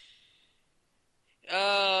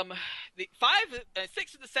 The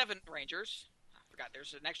 6 of the 7 Rangers, I forgot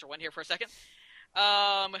there's an extra one here for a second,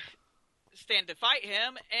 stand to fight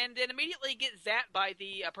him, and then immediately get zapped by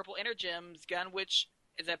the purple energems gun, which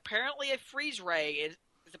is apparently a freeze ray,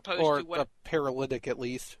 as opposed Or to what... a paralytic, at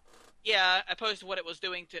least. Yeah, opposed to what it was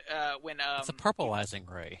doing to when It's a purpleizing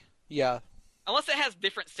ray. Yeah. unless it has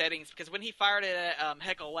different settings, because when he fired it at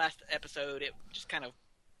Heckle last episode, it just kind of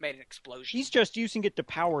made an explosion. He's just using it to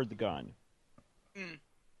power the gun.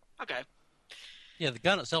 Okay. Yeah, the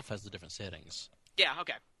gun itself has the different settings. Yeah.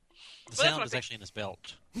 Okay. The Well, that's sound what is I actually in his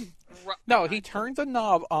belt. No, he turns a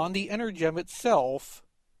knob on the Energem itself.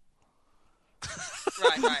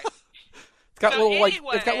 Right. It's got So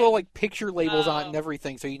it's got little anyway, picture labels on it and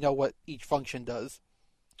everything, so you know what each function does.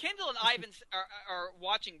 Kendall and Ivan are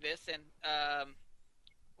watching this, and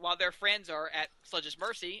while their friends are at Sledge's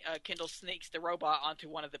mercy, Kendall sneaks the robot onto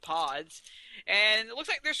one of the pods, and it looks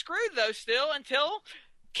like they're screwed though still until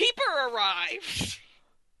Keeper arrives.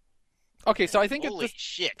 Okay, so I think Holy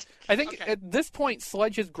shit. Okay. at this point,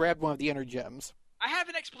 Sledge has grabbed one of the Energems. I have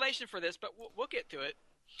an explanation for this, but we'll get to it.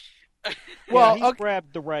 Well, he's okay.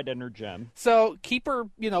 grabbed the red Energem. So Keeper,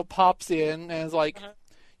 pops in and is like,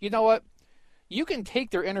 you know what? You can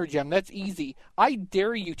take their Energem. That's easy. I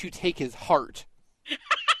dare you to take his heart. That's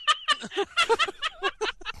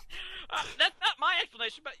not my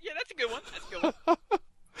explanation, but yeah, that's a good one. That's a good one.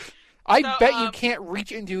 I So, bet you can't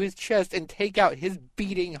reach into his chest and take out his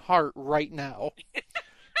beating heart right now.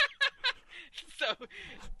 So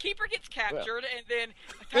Keeper gets captured, and then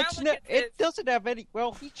It's Tyler gets it doesn't have any.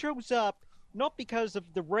 Well, he shows up not because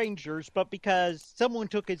of the Rangers, but because someone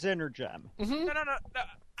took his Energem. No.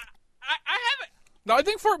 I haven't. No, I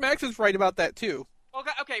think Fort Max is right about that too.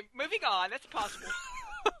 Okay, moving on. That's possible.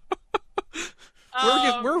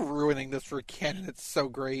 We're ruining this for Ken. It's so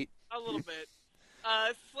great. A little bit.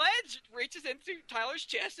 Sledge reaches into Tyler's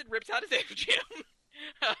chest and rips out his Energem.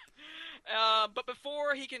 But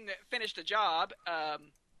before he can finish the job, first,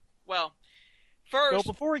 Well,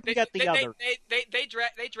 before he can get the other. they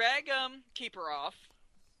drag Keeper off.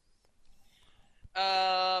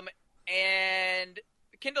 And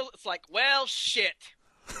Kendall's like, well, shit.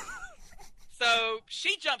 So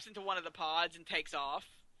she jumps into one of the pods and takes off.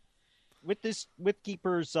 With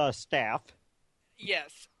Keeper's staff.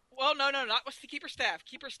 Yes. Well, no, not with the Keeper's staff.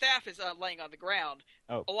 Keeper's staff is laying on the ground,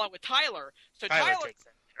 along with Tyler. So Tyler takes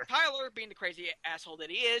that. Tyler, being the crazy asshole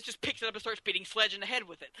that he is, just picks it up and starts beating Sledge in the head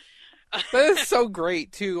with it. That is so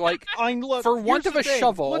great too. Like, Look, for want here's of the a thing.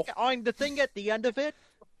 shovel. Look, the thing at the end of it.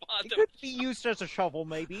 It could be used as a shovel,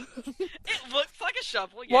 maybe. It looks like a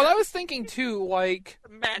shovel. Yeah. Well, I was thinking too, like,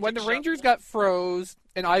 Magic when the shovel. Rangers got froze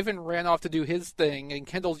and Ivan ran off to do his thing, and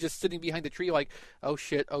Kendall's just sitting behind the tree, like, oh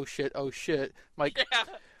shit. I'm like, Yeah.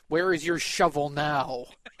 where is your shovel now?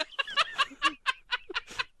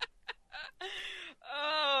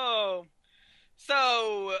 Oh.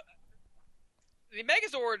 So the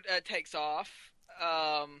Megazord takes off.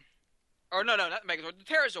 Or no, not the Megazord, the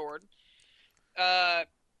Terrazord.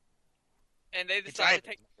 And they It's decide to Ivan.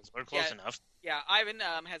 take. We're close Yeah. enough. Yeah, Ivan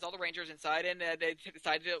has all the Rangers inside, and they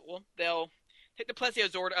decided they'll take the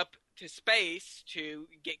Plesiozord up to space to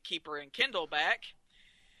get Keeper and Kindle back.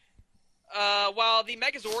 While the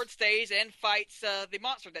Megazord stays and fights the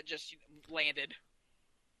monster that just landed.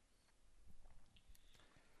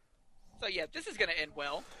 So yeah, this is going to end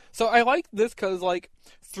well. So I like this because, like,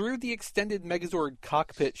 through the extended Megazord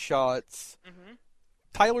cockpit shots,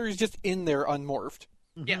 Tyler is just in there unmorphed.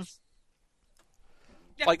 Yes.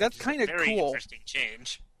 Yeah. Like, that's kind of Very cool. interesting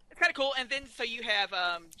change. It's kind of cool. And then, so you have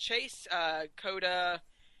Chase, Coda,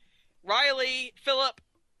 Riley, Philip,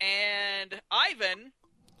 and Ivan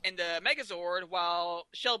in the Megazord, while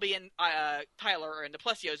Shelby and Tyler are in the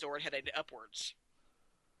Plesiozord headed upwards.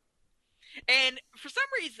 And for some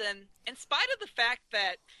reason, in spite of the fact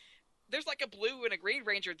that there's like a blue and a green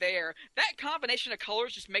ranger there, that combination of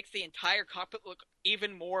colors just makes the entire cockpit look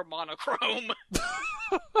even more monochrome.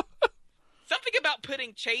 Something about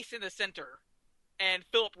putting Chase in the center and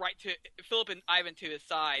Philip and Ivan to his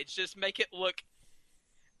sides just make it look,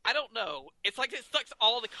 I don't know. It's like it sucks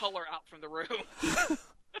all the color out from the room.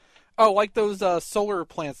 Oh, like those solar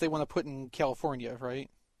plants they want to put in California, right?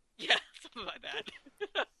 Yeah, something like that.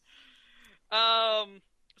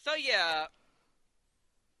 So yeah,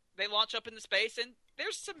 they launch up into space, and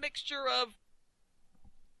there's some mixture of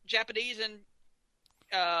Japanese and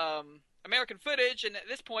American footage, and at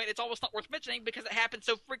this point, it's almost not worth mentioning because it happens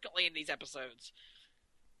so frequently in these episodes.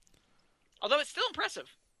 Although it's still impressive.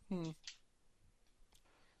 Or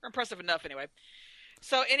impressive enough, anyway.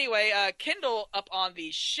 So anyway, Kindle up on the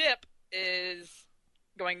ship is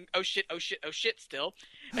going, oh shit, oh shit, oh shit still.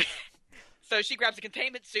 So she grabs a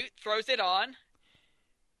containment suit, throws it on,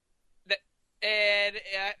 and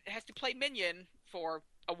has to play minion for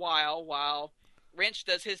a while Wrench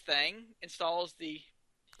does his thing, installs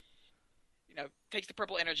takes the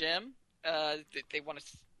purple energem. They want to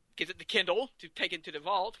gives it to Kindle to take into the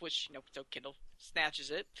vault, which, so Kindle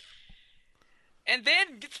snatches it. And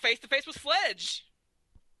then gets face to face with Sledge,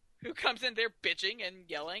 who comes in there bitching and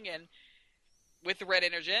yelling and with the red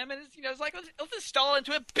energem, and it's like, let's install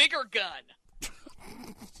into a bigger gun.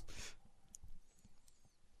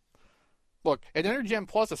 Look, an energem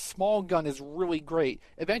plus a small gun is really great.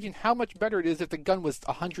 Imagine how much better it is if the gun was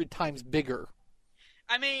 100 times bigger.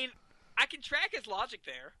 I mean, I can track his logic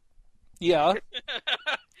there. Yeah.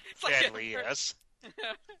 It's like Sadly, yes.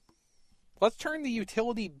 Let's turn the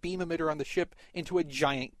utility beam emitter on the ship into a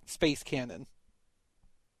giant space cannon.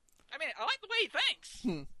 I mean, I like the way he thinks.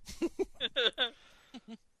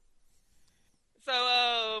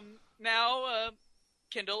 So, now,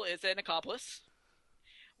 Kindle is an accomplice,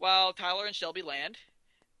 while Tyler and Shelby land.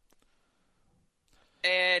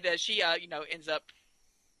 And she, ends up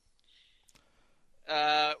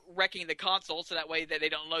wrecking the console, so that way that they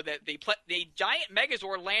don't know that the giant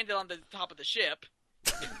Megazord landed on the top of the ship.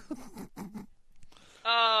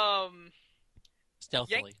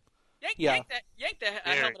 Stealthily. Yank the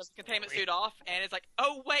helmet of the containment suit off, and it's like,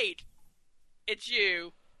 oh wait, it's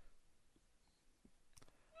you.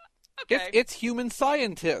 Okay, It's human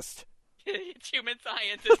scientist. it's human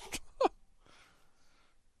scientist.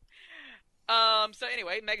 So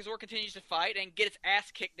anyway, Megazord continues to fight and get its ass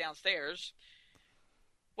kicked downstairs.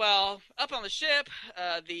 Well, up on the ship,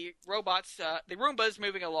 the robots, the Roomba's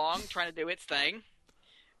moving along, trying to do its thing,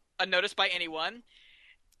 unnoticed by anyone,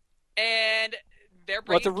 and they're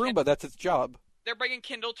bringing. What's a Roomba? That's its job. They're bringing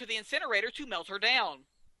Kindle to the incinerator to melt her down.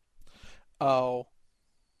 Oh.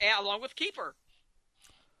 And along with Keeper.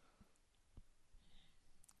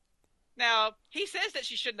 Now, he says that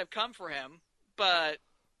she shouldn't have come for him, but...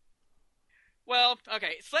 Well,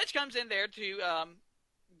 okay. Sledge comes in there to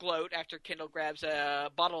gloat after Kindle grabs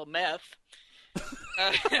a bottle of meth.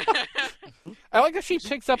 I like how she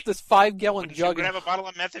picks up this 5-gallon Wouldn't jug. you grab a bottle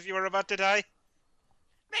of meth if you were about to die?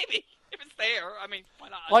 Maybe. If it's there. I mean, why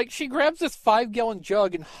not? Like, she grabs this 5-gallon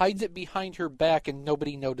jug and hides it behind her back and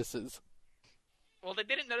nobody notices. Well, they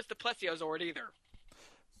didn't notice the Plesiozord either.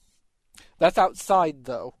 That's outside,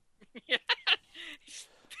 though.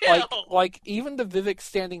 Still. Like, even the Vivek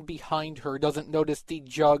standing behind her doesn't notice the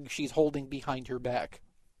jug she's holding behind her back.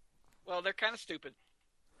 Well, they're kind of stupid.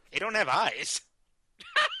 They don't have eyes.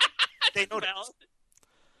 They notice. Well,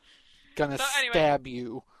 Gonna So, anyway. stab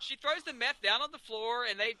you. she throws the meth down on the floor,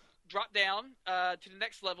 and they drop down to the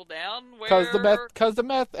next level down, Because the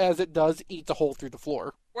meth, as it does, eats a hole through the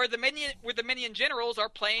floor. where the minion generals are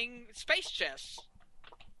playing space chess.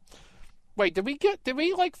 Wait, did we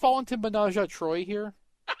fall into Menage a Troy here?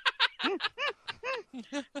 I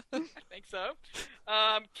think so.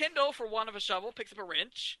 Kindle, for want of a shovel, picks up a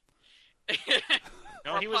wrench.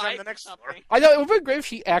 No, Or he was on pipe, the next floor. something. I know, it would be great if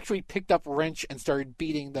she actually picked up wrench and started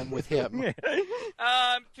beating them with him. To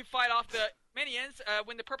fight off the minions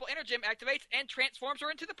when the Purple Energem activates and transforms her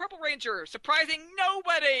into the Purple Ranger, surprising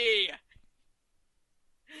nobody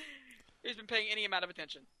who's been paying any amount of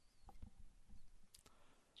attention.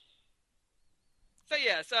 So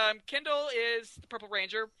yes, Kendall is the Purple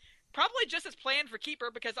Ranger, probably just as planned for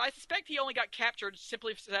Keeper, because I suspect he only got captured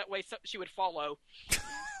simply so that way she would follow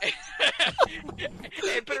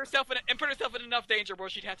and put herself in enough danger where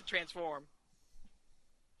she'd have to transform.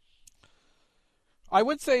 I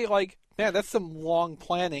would say, like, man, that's some long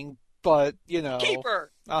planning, but, you know.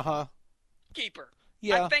 Keeper! Uh-huh. Keeper.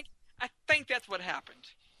 Yeah. I think that's what happened.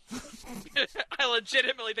 I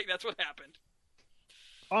legitimately think that's what happened.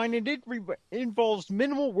 And it involves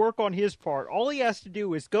minimal work on his part. All he has to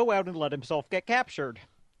do is go out and let himself get captured.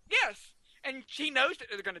 Yes, and he knows that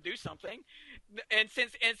they're going to do something. And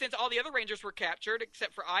since all the other Rangers were captured,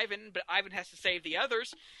 except for Ivan, but Ivan has to save the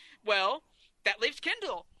others, well, that leaves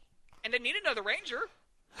Kendall. And they need another Ranger.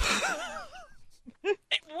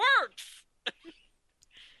 It works!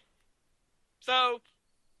 So,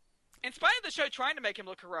 in spite of the show trying to make him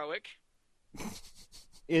look heroic...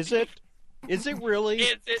 Is it? Is it really?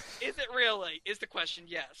 Is it really? Is the question,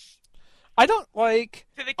 yes. I don't, like...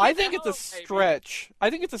 I think it's a maybe. stretch. I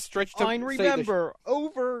think it's a stretch to Fine, say remember,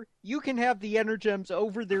 you can have the Energems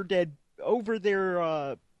over their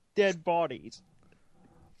dead bodies.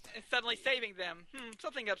 And suddenly saving them.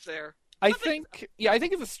 Something up there. I think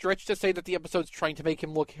it's a stretch to say that the episode's trying to make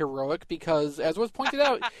him look heroic because, as was pointed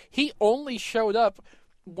out, he only showed up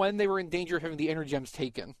when they were in danger of having the Energems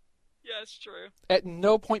taken. Yeah, it's true. At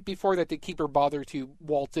no point before that did Keeper bother to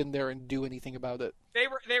waltz in there and do anything about it. They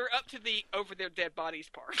were up to the over their dead bodies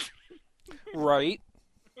part. Right.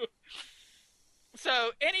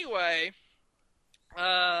 So anyway,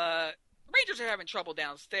 Rangers are having trouble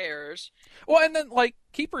downstairs. Well, and then, like,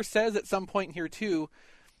 Keeper says at some point here, too,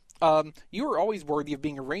 you were always worthy of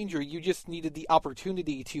being a Ranger, you just needed the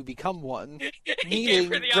opportunity to become one. Meaning,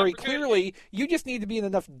 very clearly, you just need to be in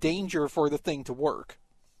enough danger for the thing to work.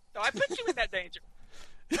 So I put you in that danger.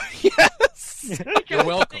 Yes! You're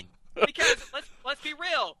welcome. Because, let's be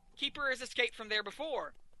real, Keeper has escaped from there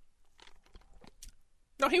before.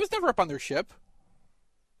 No, he was never up on their ship.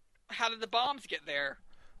 How did the bombs get there?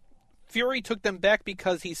 Fury took them back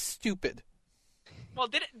because he's stupid. Well,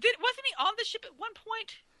 wasn't he on the ship at one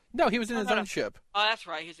point? No, he was in his own ship. Oh, that's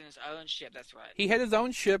right. He was in his own ship. That's right. He had his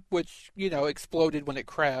own ship, which, exploded when it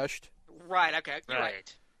crashed. Right. Okay.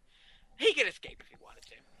 Right. He could escape if he wanted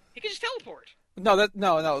to. He could just teleport. No.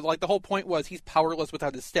 Like, the whole point was he's powerless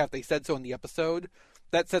without his staff. They said so in the episode.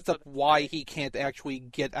 That sets up why he can't actually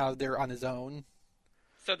get out of there on his own.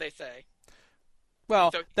 So they say.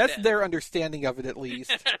 Well, so that's says. their understanding of it, at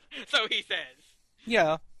least. So he says.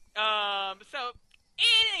 Yeah. So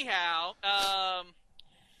anyhow,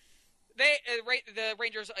 the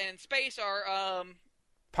Rangers in space are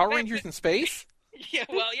Power Rangers in space? Yeah.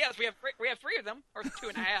 Well, yes, we have 3 of them, or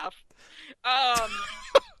 2.5.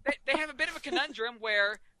 They have a bit of a conundrum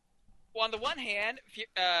where, well, on the one hand,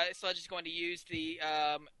 Sludge is going to use the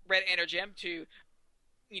red Energem to,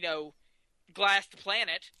 glass the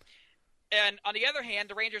planet. And on the other hand,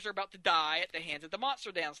 the Rangers are about to die at the hands of the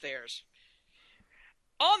monster downstairs.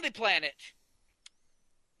 On the planet.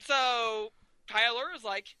 So, Tyler is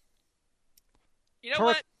like, you know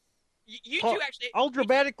what? You two actually... I'll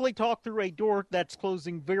dramatically talk through a door that's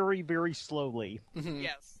closing very, very slowly. Mm-hmm.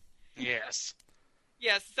 Yes.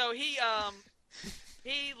 Yes, so he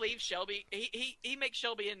leaves Shelby. He makes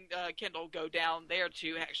Shelby and Kendall go down there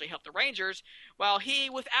to actually help the Rangers, while he,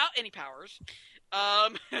 without any powers...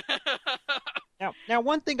 Now,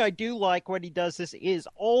 one thing I do like when he does this is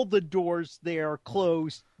all the doors there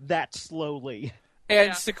close that slowly.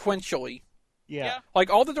 And sequentially. Yeah. Like,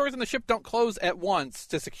 all the doors in the ship don't close at once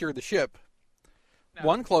to secure the ship. No.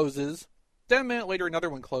 One closes, then a minute later another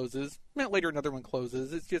one closes, a minute later another one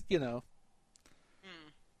closes. It's just,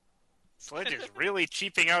 Sledge is really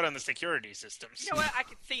cheaping out on the security systems. You know what? I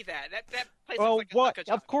can see that. That place well, looks like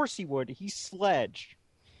a of course he would. He's Sledge.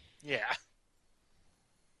 Yeah.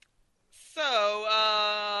 So,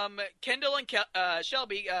 Kendall and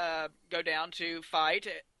Shelby go down to fight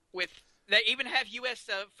with... They even have U.S.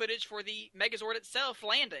 Footage for the Megazord itself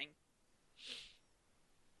landing.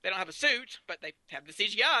 They don't have a suit, but they have the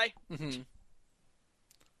CGI. Mm-hmm.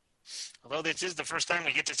 Although this is the first time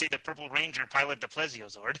we get to see the Purple Ranger pilot the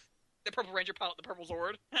Plesiozord. The Purple Ranger pilot the Purple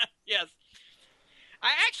Zord. Yes.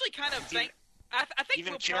 I actually kind of think... I think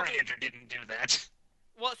even we'll Charmander didn't do that.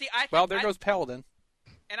 Well, see, there goes Paladin.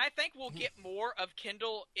 And I think we'll get more of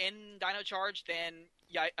Kendall in Dino Charge than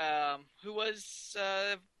who was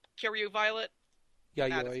Kiryu Violet?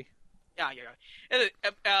 Yayoi. Yeah.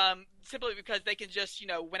 Simply because they can just,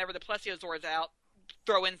 whenever the Plesiozord's out,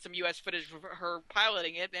 throw in some U.S. footage of her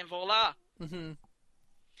piloting it, and voila. Mm-hmm.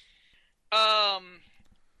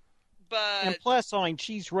 But And plus,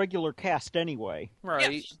 she's regular cast anyway.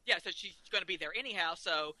 Right. Yeah, so she's going to be there anyhow.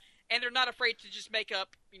 So, and they're not afraid to just make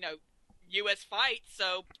up, U.S. fights.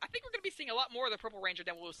 So, I think we're going to be seeing a lot more of the Purple Ranger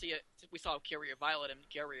than we saw of Carrier Violet and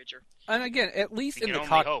Carrier Ranger. And again, at least We in can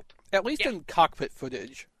the only hope. at least in cockpit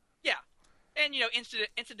footage. Yeah, and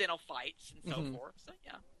incidental fights and so forth. So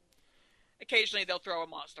yeah, occasionally they'll throw a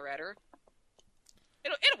monster at her.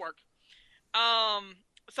 It'll work.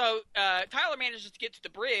 So Tyler manages to get to the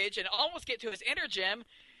bridge and almost get to his energem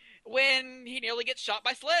when he nearly gets shot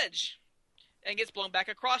by Sledge and gets blown back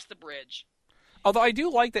across the bridge. Although I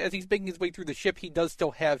do like that as he's making his way through the ship, he does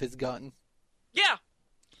still have his gun. Yeah,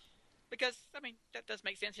 because that does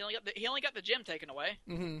make sense. He only got the gem taken away,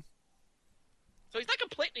 Mm-hmm. so he's not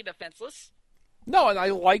completely defenseless. No, and I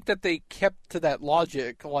like that they kept to that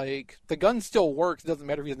logic. Like, the gun still works. It doesn't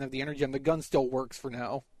matter if he doesn't have the energy, and the gun still works for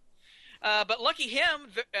now. But lucky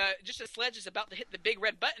him, just as Sledge is about to hit the big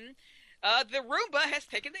red button, the Roomba has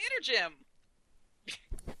taken the energem.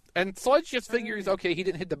 And Sledge just figures, okay, he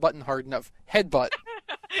didn't hit the button hard enough. Headbutt.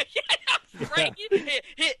 Yeah, right?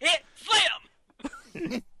 hit,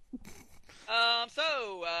 slam!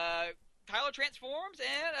 So, Tyler transforms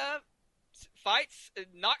and fights,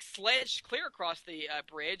 knocks Sledge clear across the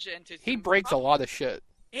bridge. He breaks a lot of shit.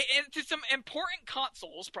 Into some important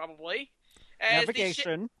consoles, probably.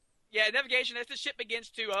 Navigation. Navigation as the ship begins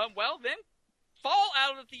to, then fall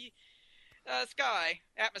out of the sky,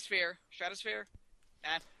 atmosphere, stratosphere.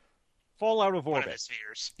 Nah. Fall out of One of orbit. the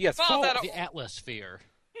spheres. Yes, Falls out of- The Atlasphere.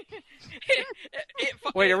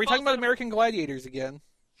 Wait, are we talking about American Gladiators again?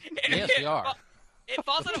 Yes, we are. It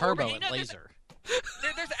falls out of Turbo orbit. and laser.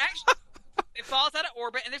 There's actually it falls out of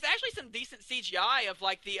orbit, and there's actually some decent CGI of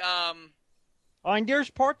like the And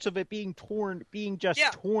there's parts of it being torn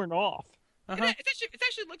off. Uh-huh. It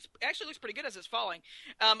actually looks pretty good as it's falling.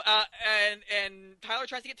 And Tyler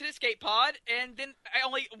tries to get to the escape pod, and then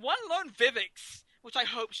only one lone Vivix, which I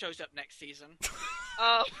hope shows up next season,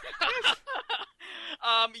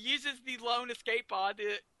 uses the lone escape pod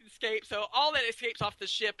to escape. So all that escapes off the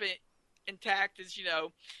ship intact is,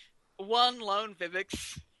 one lone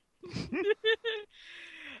Vivix.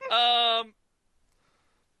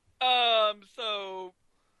 So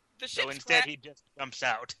the ship's So instead, he just jumps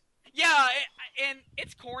out. Yeah, and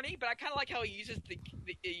it's corny, but I kind of like how he uses the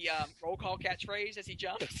roll call catchphrase as he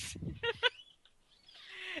jumps.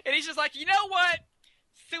 And he's just like, you know what?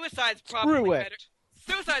 Suicide's probably better.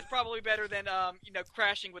 Suicide's probably better than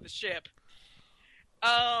crashing with the ship.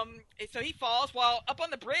 So he falls while up on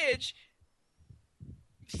the bridge.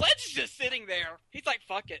 Sledge is just sitting there. He's like,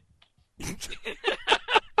 fuck it.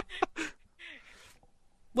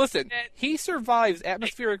 Listen, he survives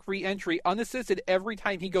atmospheric re-entry unassisted every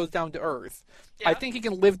time he goes down to Earth. Yeah. I think he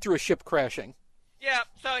can live through a ship crashing. Yeah,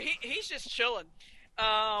 so he's just chilling.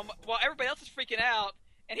 While everybody else is freaking out,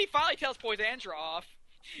 and he finally tells Poisandra off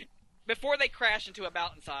before they crash into a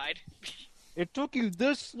mountainside. It took you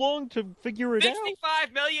this long to figure it out?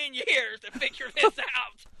 65 million years to figure this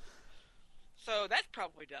out. So that's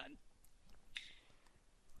probably done.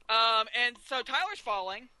 And so Tyler's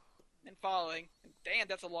falling. Damn,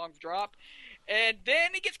 that's a long drop. And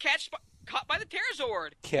then he gets caught by the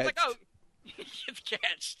Pterazord. Catched. It's like, oh, he gets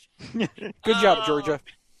catched. Good job, Georgia.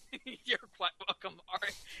 You're quite welcome.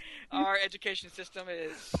 Our education system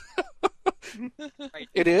is... Right.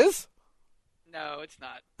 It is? No, it's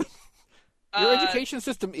not. Your education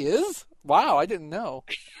system is? Wow, I didn't know.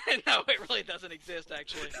 No, it really doesn't exist,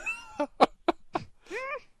 actually.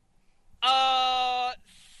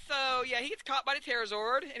 So, yeah, he gets caught by the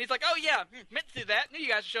Pterazord, and he's like, oh, yeah, meant to do that. Knew you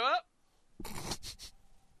guys would show up.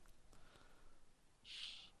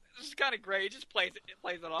 This is kind of great. He just plays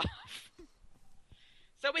it off.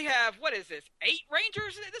 So we have, what is this, 8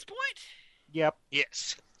 Rangers at this point? Yep.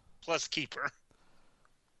 Yes. Plus Keeper.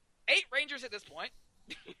 8 Rangers at this point.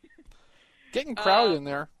 Getting crowded in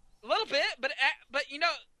there. A little bit, but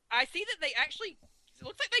I see that they actually, it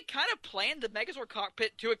looks like they kind of planned the Megazord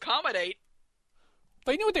cockpit to accommodate.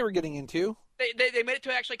 They knew what they were getting into. They made it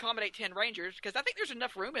to actually accommodate 10 Rangers, because I think there's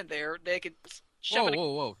enough room in there they could shove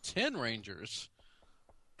Whoa. 10 Rangers.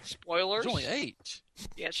 Spoilers. There's only 8.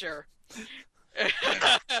 Yeah, sure.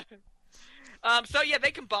 So yeah, they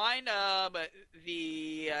combine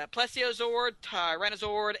the Plesiozord,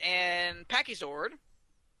 Tyrannozord, and Pachysord.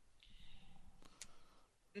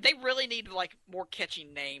 They really need more catchy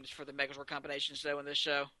names for the Megazord combinations, though, in this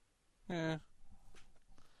show. Yeah.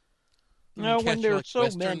 No, Catch when you, there's like, so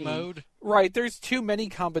Western many. mode. Right, there's too many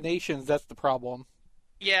combinations. That's the problem.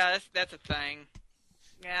 Yeah, that's a thing.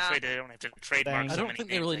 Yeah. So they don't have to trademark Dang. I so don't many think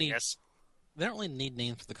they names, really I need. guess. They don't really need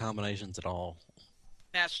names for the combinations at all.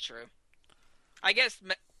 That's true. I guess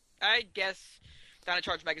Dino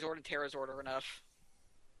Charge, Megazord, and Terrazord are enough.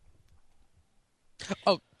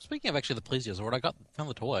 Oh, speaking of actually the Plesiosaur, found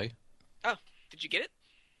the toy. Oh, did you get it?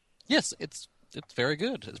 Yes, it's very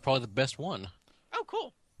good. It's probably the best one. Oh,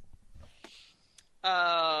 cool.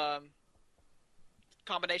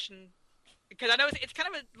 Combination, because I know it's kind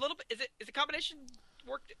of a little bit. Is the combination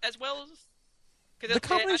worked as well as? The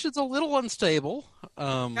combination's a little unstable.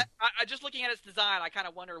 I just looking at its design, I kind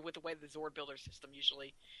of wonder with the way the Zord builder system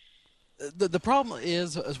usually. The problem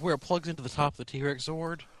is where it plugs into the top of the T-Rex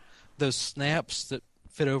Zord. Those snaps that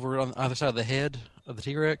fit over on either side of the head of the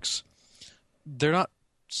T-Rex, they're not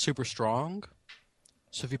super strong.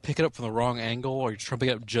 So if you pick it up from the wrong angle or you're trying to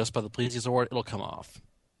pick it up just by the Plesiosaur, it'll come off.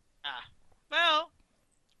 Well,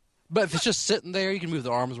 But if it's just sitting there, you can move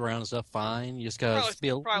the arms around and stuff fine. You just gotta be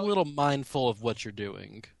a little mindful of what you're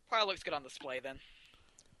doing. probably looks good on display then.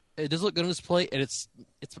 It does look good on display, and it's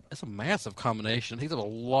a massive combination. It takes up a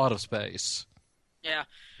lot of space. Yeah.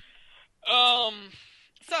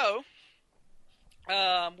 So,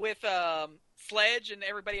 with Sledge and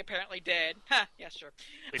everybody apparently dead. Yeah, sure.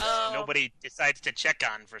 Which nobody decides to check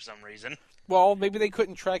on for some reason. Well, maybe they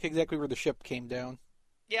couldn't track exactly where the ship came down.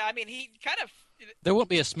 Yeah, I mean, he kind of. There won't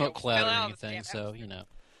be a smoke fell cloud or out of the anything, damn so atmosphere.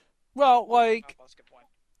 Well, Oh, like, that's a good point.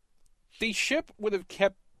 the ship would have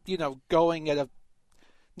kept, going at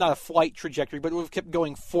not a flight trajectory, but it would have kept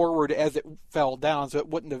going forward as it fell down, so it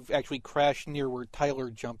wouldn't have actually crashed near where Tyler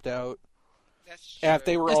jumped out. That's And if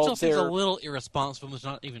they true. were it all still seems there, a little irresponsible to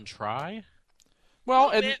not even try. well,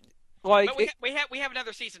 little and bit. like, But we have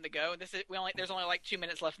another season to go, and there's only like 2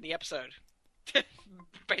 minutes left in the episode.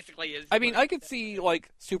 Basically, is. I mean, I could see like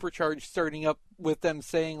Supercharged starting up with them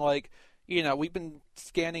saying like, we've been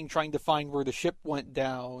scanning, trying to find where the ship went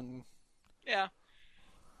down. Yeah.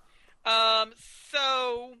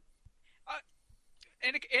 So,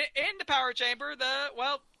 in the power chamber,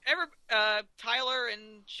 Tyler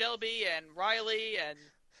and Shelby and Riley and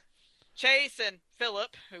Chase and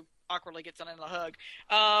Philip, who awkwardly gets on in a hug,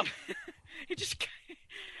 he just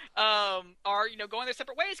are going their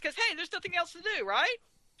separate ways because hey, there's nothing else to do, right?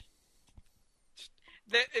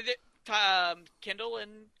 Kendall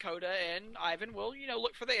and Coda and Ivan will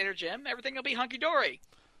look for the Energem. Everything will be hunky dory.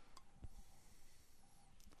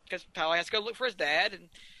 Because Tyler has to go look for his dad, and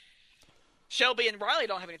Shelby and Riley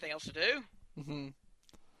don't have anything else to do. Mm-hmm.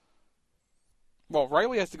 Well,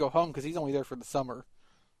 Riley has to go home because he's only there for the summer.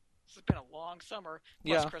 This has been a long summer.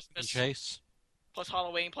 Plus Yeah. Christmas. And Chase? Plus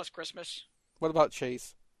Halloween, plus Christmas. What about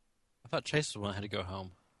Chase? I thought Chase was the one that had to go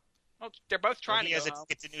home. Well, they're both trying He to has go a home.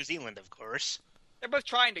 ticket to New Zealand, of course. They're both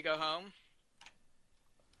trying to go home.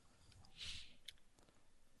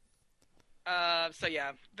 So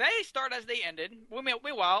yeah, they start as they ended.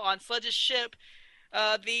 Meanwhile, on Sledge's ship,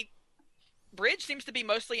 the bridge seems to be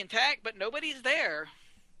mostly intact, but nobody's there.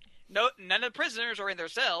 None of the prisoners are in their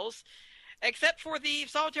cells, except for the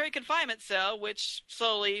solitary confinement cell, which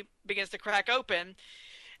slowly begins to crack open.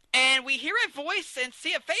 And we hear a voice and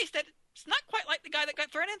see a face that's not quite like the guy that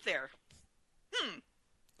got thrown in there.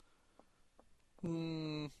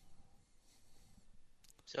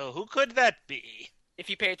 So who could that be? If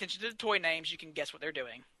you pay attention to the toy names, you can guess what they're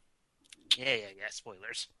doing. Yeah,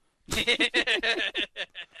 spoilers.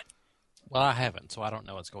 Well, I haven't, so I don't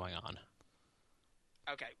know what's going on.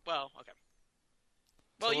 Okay. Well, okay.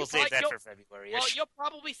 So we'll save that for February-ish. Well, you'll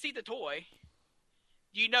probably see the toy.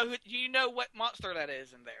 Do you know what monster that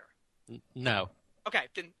is in there? No. Okay,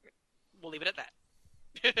 then we'll leave it at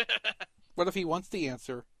that. What if he wants the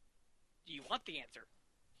answer? Do you want the answer?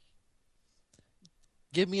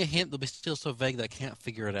 Give me a hint. They'll be still so vague that I can't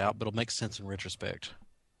figure it out, but it'll make sense in retrospect.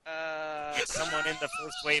 Someone in the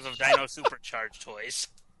first wave of Dino Supercharged toys.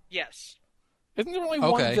 Yes. Isn't there only Okay.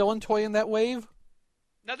 one villain toy in that wave?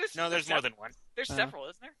 No, there's more than one. There's several,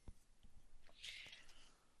 isn't there?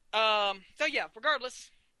 So yeah, regardless,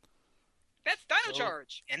 that's Dino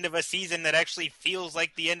Charge. End of a season that actually feels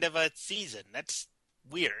like the end of a season. That's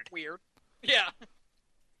weird. Weird. Yeah.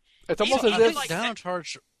 It's almost Even- as even if. like- Dino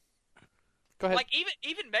Charge. Go ahead. Like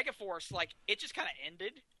even Megaforce, like it just kind of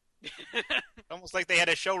ended. Almost like they had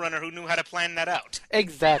a showrunner who knew how to plan that out.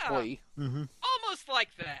 Exactly. Mm-hmm. Almost like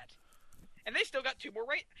that. And they still got 2 more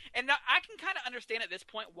and now I can kind of understand at this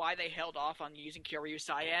point why they held off on using Kyoryu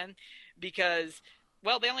Cyan, because,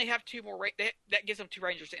 well, they only have 2 more that gives them 2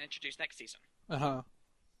 Rangers to introduce next season Uh-huh.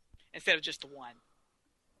 instead of just the 1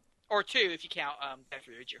 or 2 if you count Death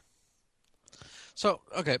Ryuju. So,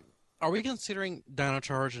 okay. Are we considering Dino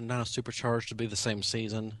Charge and Dino Supercharged to be the same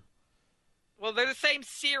season? Well, they're the same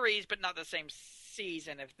series, but not the same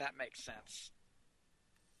season, if that makes sense.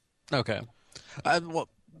 Okay. Well,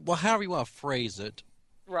 however you want to phrase it,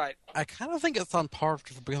 Right. I kind of think it's on par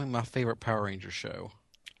for becoming my favorite Power Ranger show.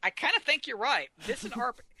 I kind of think you're right. This and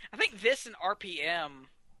I think this and RPM.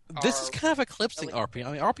 This is kind of eclipsing RPM.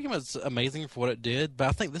 I mean, RPM is amazing for what it did, but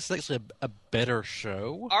I think this is actually a better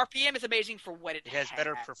show. RPM is amazing for what it has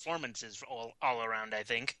better performances all around, I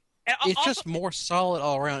think. And It's also, just more solid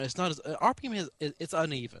all around. It's not as RPM it's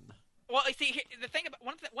uneven. well, you see, the thing about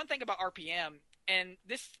one thing about RPM, and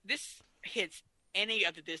this hits any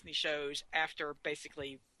of the Disney shows after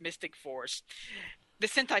basically Mystic Force. The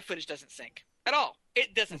Sentai footage doesn't sync at all.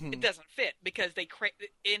 It doesn't. It doesn't fit because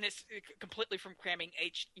and it's completely from cramming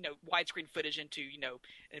widescreen footage into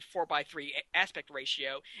a 4:3 aspect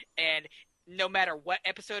ratio, and no matter what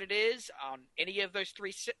episode it is on any of those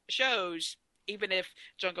three shows, even if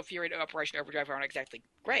Jungle Fury and Operation Overdrive aren't exactly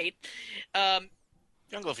great,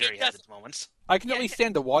 Jungle Fury has its moments. I can at least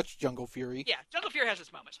stand to watch Jungle Fury. Yeah, Jungle Fury has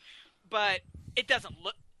its moments, but it doesn't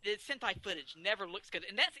look. The Sentai footage never looks good,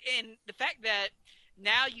 and the fact that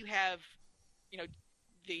now you have,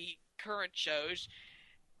 the current shows,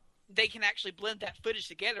 they can actually blend that footage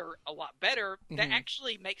together a lot better. That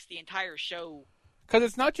actually makes the entire show. Because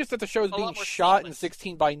it's not just that the show is A being lot more shot seamless. in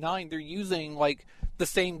 16:9; they're using the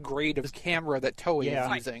same grade of camera that Toei is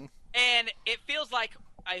Right. using. And it feels like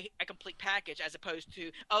a complete package as opposed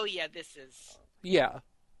to, oh yeah, this is. Yeah.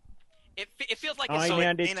 It feels like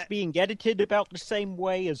And it's being edited about the same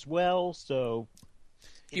way as well, so...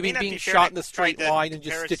 You mean being shot in the straight line and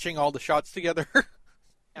just stitching all the shots together?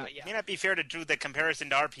 It may not be fair to do the comparison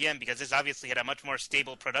to RPM because this obviously had a much more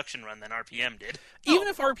stable production run than RPM did. Even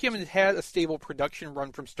if RPM had a stable production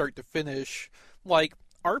run from start to finish,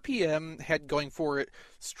 RPM had going for it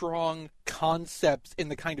strong concepts in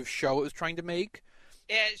the kind of show it was trying to make.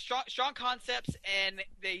 Yeah, strong concepts, and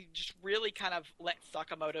they just really kind of let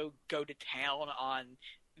Sakamoto go to town on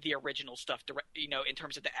the original stuff, in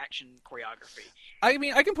terms of the action choreography. I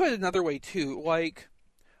mean, I can put it another way, too.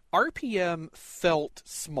 RPM felt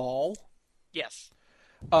small. Yes.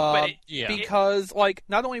 Because,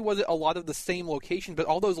 not only was it a lot of the same location, but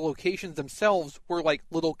all those locations themselves were,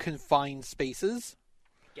 little confined spaces.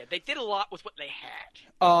 Yeah, they did a lot with what they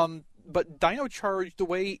had. But Dino Charge, the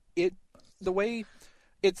way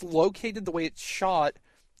it's located, the way it's shot,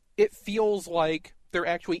 it feels like they're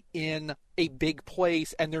actually in a big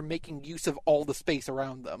place and they're making use of all the space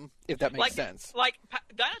around them, if that makes sense.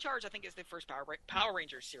 Dino Charge, I think, is the first Power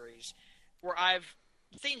Rangers series where I've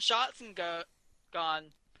seen shots and gone.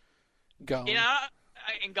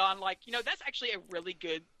 And gone that's actually a really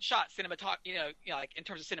good shot, in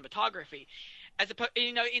terms of cinematography. As opposed,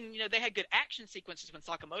 they had good action sequences when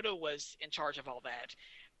Sakamoto was in charge of all that,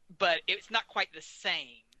 but it's not quite the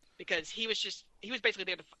same because he was basically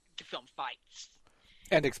there to film fights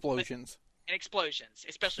and explosions.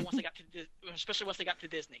 Especially once they got to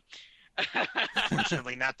Disney.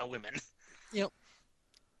 Fortunately, not the women. Yep.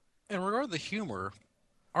 In regard to the humor,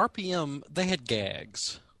 RPM, they had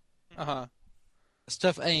gags.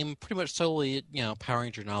 Stuff aimed pretty much solely at, Power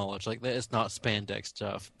Ranger knowledge. It's not spandex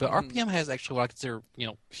stuff. But RPM has actually what I consider,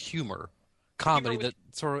 humor. Comedy that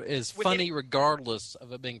sort of is funny regardless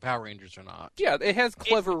of it being Power Rangers or not. Yeah, it has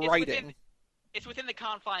clever writing. It's within the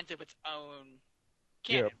confines of its own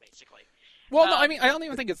canon, basically. Well, no, I mean, I don't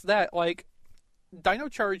even think it's that. Dino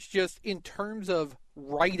Charge just, in terms of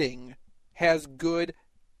writing, has good,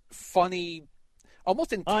 funny,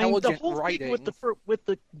 almost intelligent the whole writing. Thing with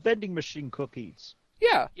the vending machine cookies.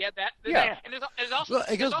 Yeah. Yeah, and there's also. Well,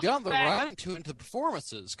 it goes also beyond the writing to into the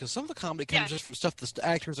performances, because some of the comedy comes just from stuff the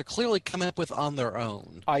actors are clearly coming up with on their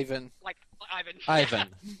own. Ivan. Like Ivan.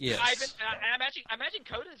 Yes. Ivan, and I imagine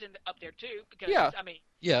Koda's up there too, because I mean,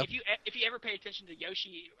 yeah. If you ever pay attention to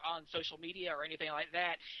Yoshi on social media or anything like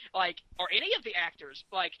that, or any of the actors,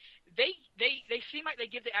 they seem like they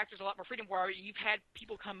give the actors a lot more freedom. Where you've had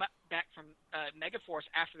people come back from Megaforce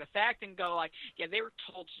after the fact and go yeah, they were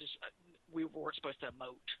told to just we weren't supposed to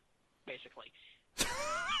emote, basically.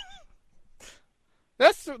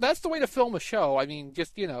 That's the way to film a show. I mean,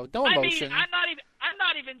 just no emotion. I mean, I'm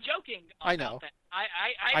not even joking. I know. That.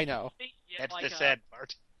 I know. That's the sad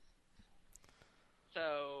part.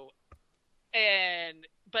 So,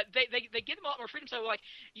 but they give them a lot more freedom. So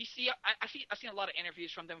you see, I've seen a lot of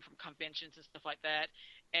interviews from them from conventions and stuff like that,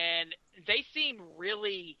 and they seem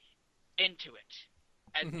really into it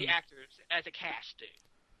as the actors, as a cast do.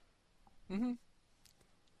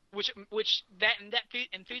 which that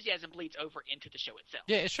enthusiasm bleeds over into the show itself.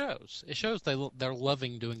 Yeah, it shows. It shows they're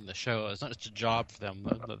loving doing the show. It's not just a job for them.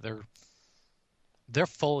 They're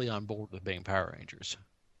fully on board with being Power Rangers.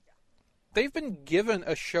 They've been given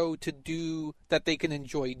a show to do that they can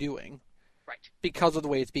enjoy doing. Right. Because of the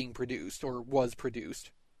way it's being produced or was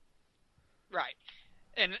produced. Right.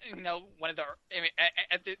 And one of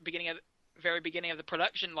at the very beginning of the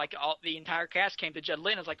production, like the entire cast came to Judd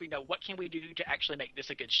Lynn and was like, what can we do to actually make this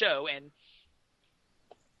a good show?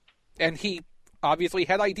 And he obviously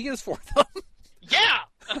had ideas for them. Yeah.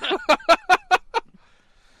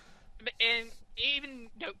 And even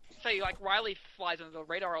say like Riley flies under the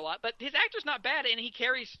radar a lot, but his actor's not bad, and he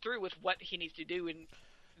carries through with what he needs to do. And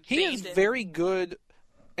he is very good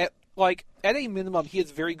at a minimum. He is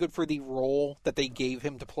very good for the role that they gave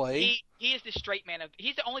him to play. He is the straight man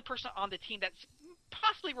he's the only person on the team that's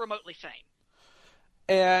possibly remotely sane.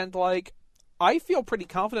 And I feel pretty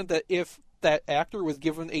confident that if that actor was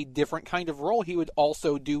given a different kind of role, he would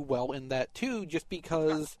also do well in that too. Just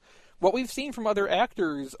because. What we've seen from other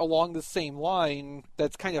actors along the same line,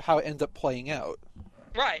 that's kind of how it ends up playing out.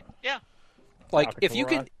 Right. Yeah. If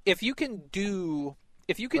you can do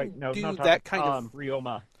that kind of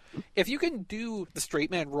Ryoma. If you can do the straight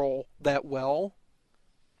man role that well,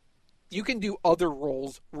 you can do other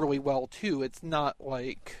roles really well too. It's not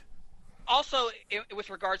like. Also, with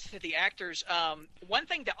regards to the actors, one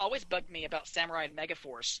thing that always bugged me about Samurai and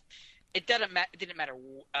Megaforce, it didn't matter.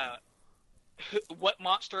 What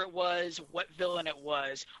monster it was, what villain it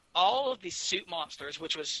was, all of these suit monsters,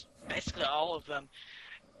 which was basically all of them,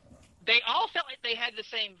 they all felt like they had the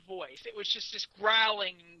same voice. It was just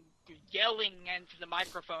growling, yelling into the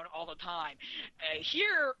microphone all the time.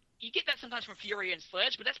 Here, you get that sometimes from Fury and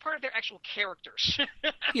Sledge, but that's part of their actual characters.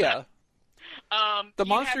 Yeah. The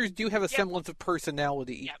monsters do have a semblance of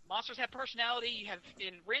personality. Yeah, monsters have personality.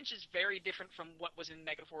 And Wrench is very different from what was in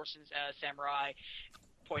Megaforce and Samurai.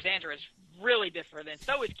 Poisandra is really different, and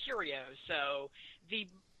so is Curio. So the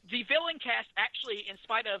villain cast actually, in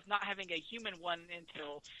spite of not having a human one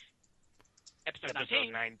until episode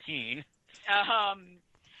 19,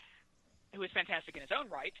 who is fantastic in his own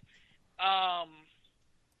right,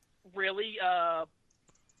 really,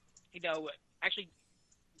 actually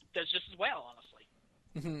does just as well, honestly.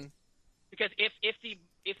 Mm-hmm. Because if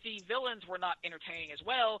the villains were not entertaining as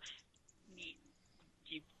well,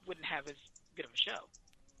 you wouldn't have as good of a show.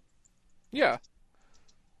 Yeah.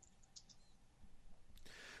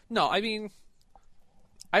 No, I mean,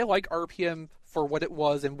 I like RPM for what it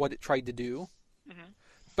was and what it tried to do. Mm-hmm.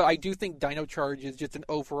 But I do think Dino Charge is just an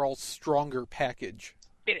overall stronger package.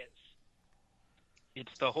 It is.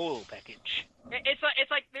 It's the whole package. It's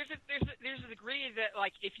like there's a degree that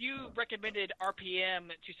like if you recommended RPM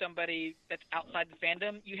to somebody that's outside the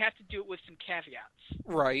fandom, you have to do it with some caveats.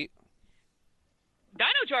 Right.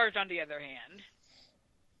 Dino Charge, on the other hand,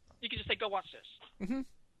 you can just say, go watch this. Mm-hmm.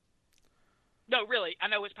 No, really, I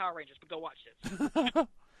know it's Power Rangers, but go watch this.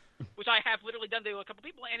 Which I have literally done to a couple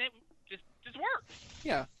people, and it just works.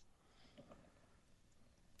 Yeah.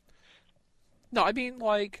 No, I mean,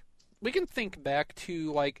 we can think back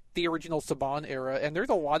to, the original Saban era, and there's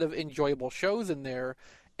a lot of enjoyable shows in there,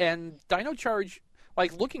 and Dino Charge,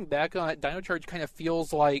 looking back on it, Dino Charge kind of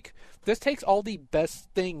feels like this takes all the best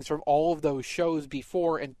things from all of those shows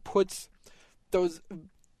before and puts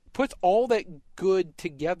all that good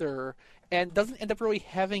together and doesn't end up really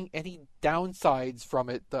having any downsides from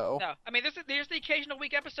it, though. No, I mean, there's the occasional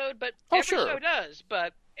weak episode, but every show does.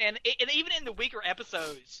 But and even in the weaker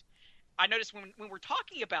episodes, I noticed when we're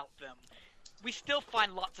talking about them, we still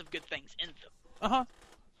find lots of good things in them. Uh-huh.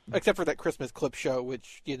 Except for that Christmas clip show,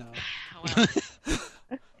 which, Well,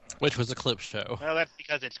 Which was a clip show. Well, that's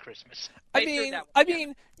because it's Christmas. I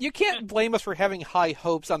mean, you can't blame us for having high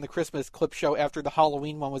hopes on the Christmas clip show after the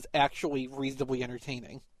Halloween one was actually reasonably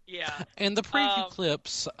entertaining. Yeah. And the preview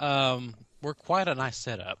clips were quite a nice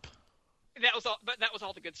setup. That was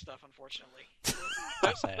all the good stuff, unfortunately.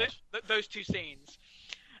 those two scenes.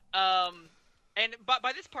 And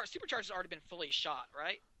by this part, Supercharged has already been fully shot,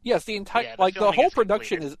 right? Yes, the entire the whole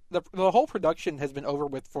production is the whole production has been over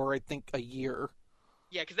with for I think a year.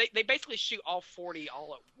 Yeah, because they basically shoot all 40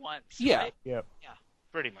 all at once. Yeah. Right? Yep. Yeah.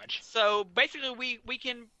 Pretty much. So basically, we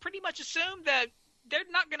can pretty much assume that they're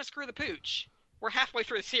not going to screw the pooch. We're halfway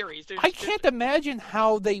through the series. I can't imagine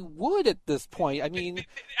how they would at this point. I mean,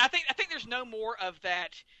 I think there's no more of that.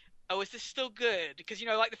 Oh, is this still good? Because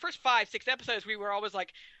the first 5-6 episodes, we were always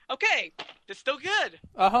like, okay, it's still good.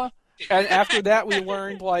 And after that, we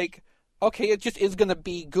learned okay, it just is going to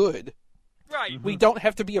be good. Right. We don't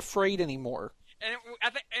have to be afraid anymore. And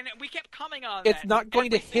we kept coming on. It's not going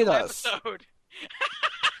to hit us.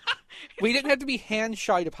 We didn't have to be hand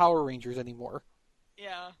shy to Power Rangers anymore.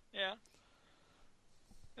 Yeah.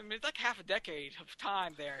 I mean, it's like half a decade of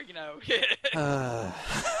time there, you know.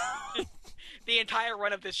 The entire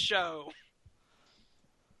run of this show.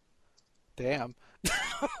 Damn.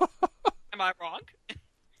 Am I wrong?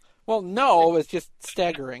 Well, no, it's just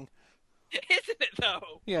staggering. Isn't it,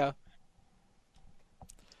 though? Yeah.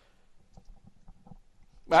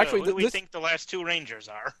 So Actually, who do we think the last two Rangers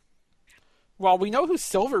are? Well, we know who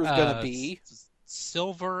Silver's going to be.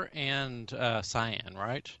 Silver and Cyan,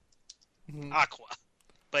 right? Mhm. Aqua.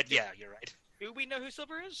 But yeah, you're right. Do we know who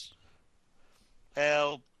Silver is?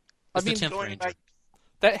 Well, It's I the mean, 10th going Ranger. by,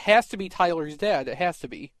 that has to be Tyler's dad. It has to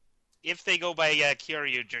be. if they go by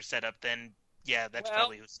Kyoryuger setup, then yeah, that's Well,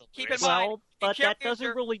 probably who Silver keep in is. mind- Well, but Kyoryuger- that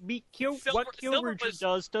doesn't really mean Silver what Kyoryuger was-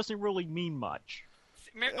 does doesn't really mean much.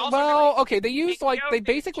 Also, Well, okay, they use Kyo- they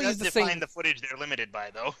basically use Just the define same. the footage they're limited by,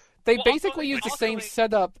 though. They Well, basically use the also same they-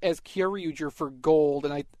 setup as Kyoryuger for Gold,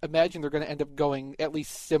 and I imagine they're going to end up going at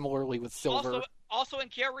least similarly with Silver, also in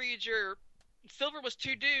Kyoryuger, Silver was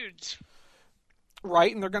two dudes.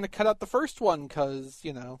 right? And they're going to cut out the first one because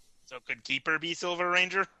So could Keeper be Silver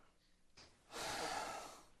Ranger?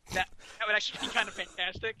 That would actually be kind of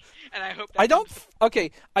fantastic, and I hope. I don't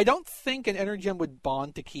think an Energem would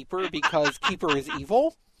bond to Keeper because Keeper is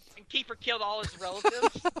evil. And Keeper killed all his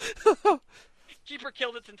relatives. Keeper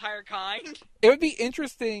killed its entire kind. It would be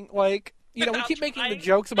interesting, like, we Without keep making the trying.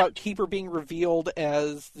 jokes about Keeper being revealed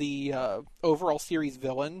as the overall series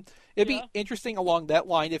villain. It'd Yeah. be interesting along that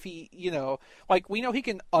line if he, like, we know he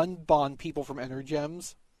can unbond people from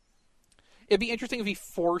Energems. It'd be interesting if he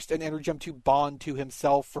forced an Energem to bond to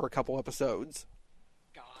himself for a couple episodes.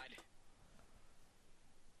 God.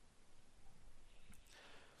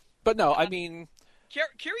 But no, I mean,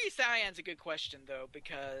 Curious Cyan's a good question though,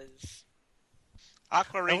 because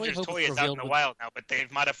Aqua really Ranger's hope toy it's is out in revealed a with- while now, but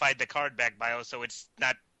they've modified the card back bio, so it's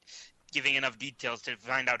not giving enough details to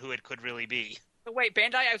find out who it could really be. but wait,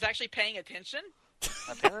 Bandai was actually paying attention.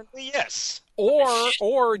 Apparently, yes.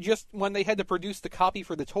 or just when they had to produce the copy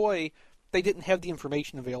for the toy, they didn't have the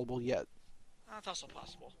information available yet. That's also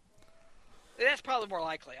possible. That's probably more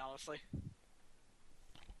likely, honestly.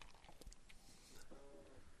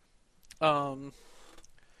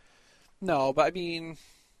 No, but I mean,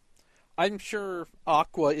 I'm sure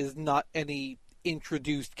Aqua is not any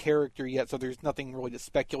introduced character yet, so there's nothing really to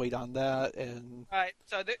speculate on that. And All right,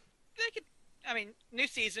 so they could. I mean, new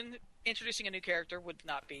season introducing a new character would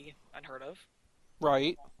not be unheard of.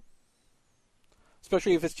 right,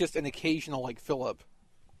 especially if it's just an occasional like Philip.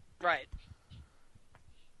 Right.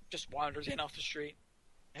 Just wanders in off the street.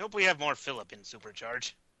 I hope we have more Philip in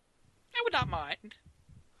Supercharge. I would not mind.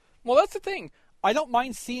 Well, that's the thing. I don't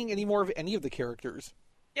mind seeing any more of any of the characters.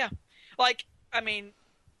 Yeah, like I mean,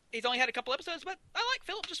 he's only had a couple episodes, but I like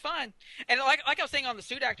Philip just fine. And like I was saying on the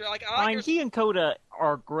suit actor, like I like He and Coda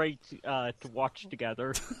are great to watch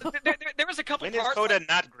together. there was a couple When is parts. Coda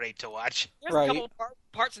not great to watch? There's Right. a couple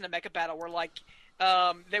parts in the mecha battle where like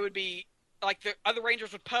they would be like the other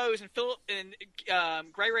Rangers would pose and Philip and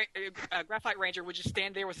Graphite Ranger would just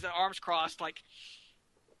stand there with his arms crossed, like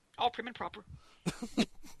all prim and proper.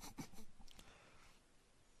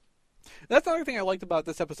 That's another thing I liked about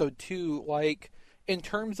this episode too. Like, in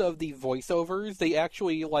terms of the voiceovers, they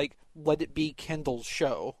actually like let it be Kendall's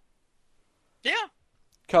show Yeah,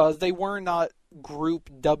 because they were not group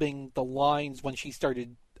dubbing the lines when she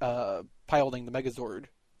started piloting the Megazord.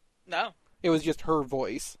 no, It was just her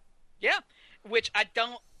voice. yeah, which I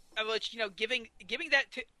don't. Which giving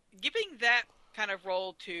that kind of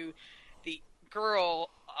role to the girl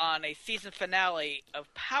on a season finale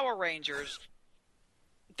of Power Rangers.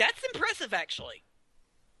 That's impressive, actually.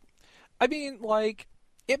 I mean, like,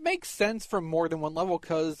 it makes sense from more than one level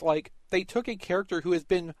because, like, they took a character who has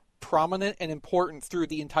been prominent and important through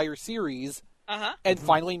the entire series and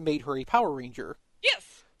finally made her a Power Ranger.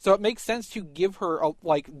 Yes. So it makes sense to give her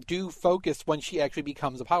a due focus when she actually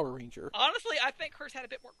becomes a Power Ranger. Honestly, I think hers had a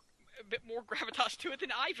bit more gravitas to it than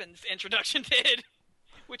Ivan's introduction did.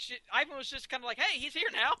 Ivan was just kind of like, "Hey, he's here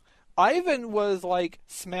now." Ivan was like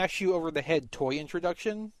smash you over the head toy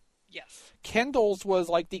introduction. Yes. Kendall's was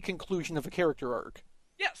like the conclusion of a character arc.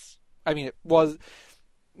 Yes. I mean, it was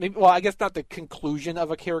maybe I guess not the conclusion of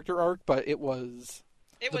a character arc, but it was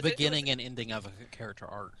The beginning and ending of a character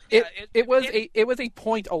arc. it was a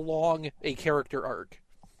point along a character arc.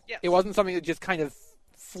 Yes. It wasn't something that just kind of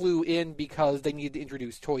flew in because they needed to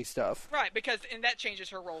introduce toy stuff. Right, because and that changes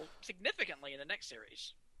her role significantly in the next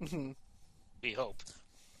series. Mm-hmm. We hope.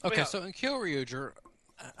 Okay, Yeah. so in Kyoryuger,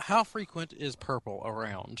 how frequent is purple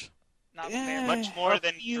around? Not Yeah. fair. Much more a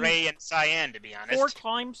than few- Gray and Cyan, to be honest. 4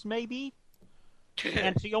 times, maybe?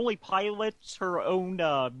 And she only pilots her own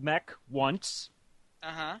mech once.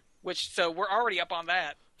 So we're already up on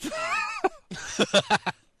that.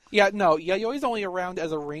 Yeah, no, Yayoi's only around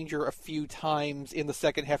as a ranger a few times in the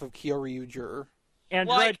second half of Kyoryuger. And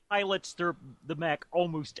Red pilots the mech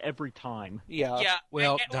almost every time. Yeah. Yeah.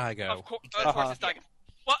 Well, and, Daigo. Of course, it's Daigo.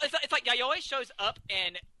 Well, it's like Yayoi shows up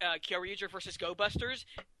in Kyoryuger versus Go Busters,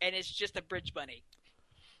 and it's just a bridge bunny.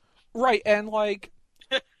 Right, and like,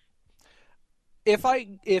 if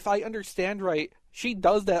I understand right, she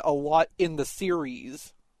does that a lot in the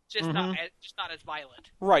series. Just not as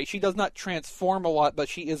violent. Right, she does not transform a lot, but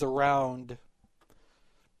she is around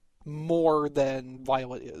more than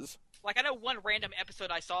Violet is. Like, I know one random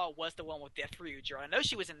episode I saw was the one with Death Ryuger. I know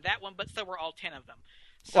she was in that one, but so were all 10 of them.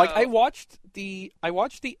 So... Like, I watched the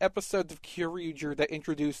episodes of Kyoryuger that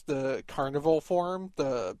introduced the Carnival form,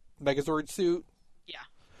 the Megazord suit. Yeah.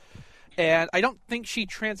 And I don't think she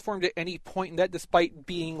transformed at any point in that, despite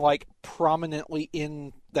being, like, prominently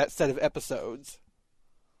in that set of episodes.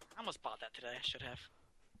 I almost bought that today. I should have.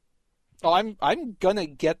 Oh, I'm gonna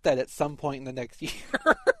get that at some point in the next year.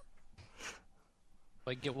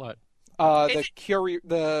 Like, get what?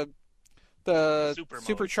 The Super mode.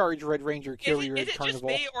 supercharged Red Ranger Kyoryuger is it Carnival.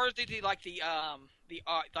 just me, or do the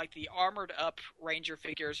armored up Ranger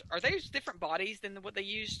figures, are they different bodies than what they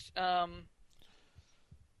used?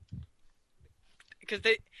 Because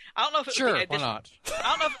I don't know if it was Sure, the why not?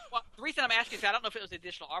 I don't know. The reason I'm asking is I don't know if it was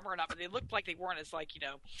additional armor or not, but they looked like they weren't as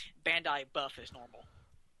Bandai buff as normal.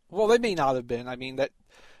 Well, they may not have been. I mean,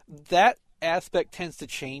 that aspect tends to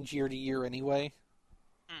change year to year anyway.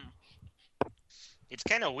 It's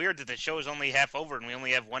kind of weird that the show's only half over and we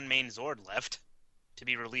only have one main Zord left to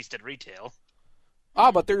be released at retail.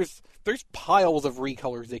 But there's piles of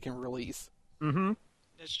recolors they can release. Mm-hmm.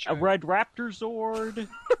 That's true. A Red Raptor Zord.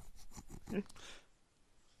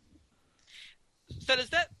 So does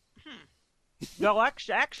that? No,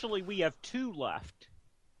 actually, we have 2 left.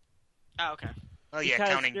 Oh, okay. Oh yeah, Because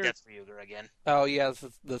counting there's- Death Ryuger again. Oh, yeah,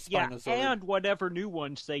 the Yeah, Spinozord. and whatever new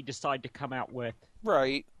ones they decide to come out with.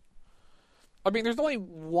 Right. I mean, there's only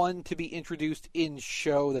one to be introduced in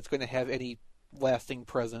show that's going to have any lasting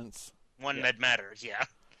presence. One that matters, yeah.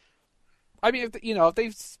 I mean, if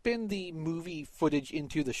they spin the movie footage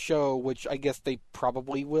into the show, which I guess they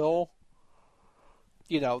probably will,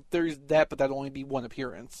 there's that, but that'll only be one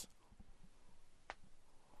appearance.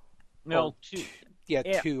 No, Or 2. Yeah,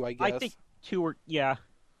 Yeah, 2, I guess. I think 2 are, yeah.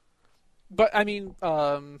 But, I mean,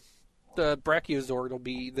 the Brachiozord will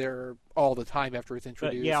be there all the time after it's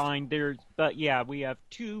introduced. But we have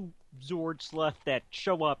 2 Zords left that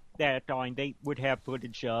show up that they would have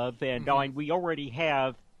footage of, and we already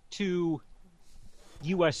have 2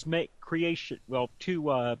 U.S. creation,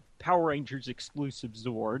 2 Power Rangers exclusive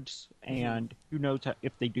Zords, and who knows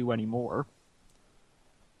if they do any more.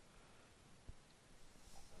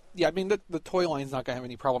 Yeah, I mean, the toy line's not going to have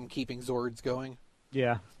any problem keeping Zords going.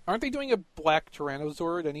 Yeah. Aren't they doing a black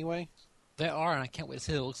Tyrannosaur anyway? They are, and I can't wait to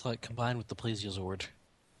see what it looks like combined with the Plesiosaur.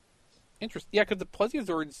 Interesting. Yeah, because the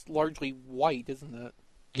Plesiozord's largely white, isn't it?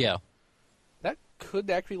 Yeah. That could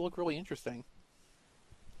actually look really interesting.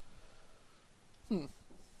 But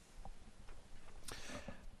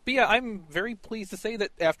yeah, I'm very pleased to say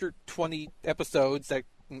that after 20 episodes,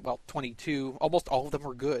 22, almost all of them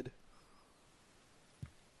were good.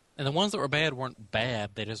 And the ones that were bad weren't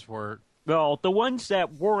bad, they just were... Well, the ones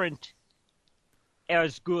that weren't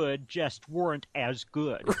as good just weren't as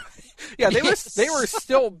good. Yeah, they were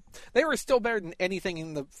still better than anything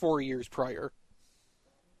in the 4 years prior.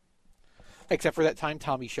 Except for that time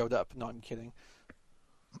Tommy showed up. No, I'm kidding.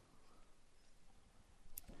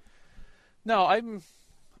 No, I'm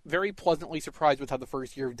very pleasantly surprised with how the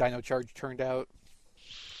first year of Dino Charge turned out.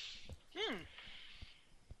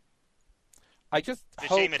 I just It's a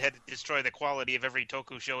hope... shame it had to destroy the quality of every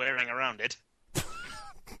Toku show airing around it.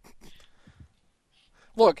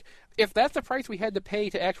 Look, if that's the price we had to pay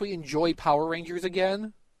to actually enjoy Power Rangers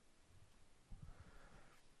again...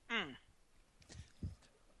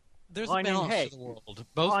 There's I a mean, balance hey, to the world.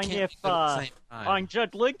 Both fine can't if, be good at the same time.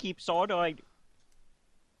 Judd Lin keeps on,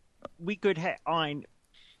 we could have,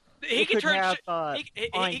 He can turn.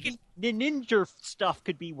 the ninja stuff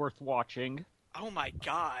could be worth watching. Oh my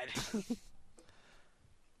god!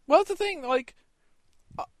 Well, that's the thing,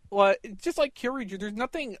 just like Kyoryuger, there's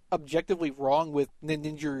nothing objectively wrong with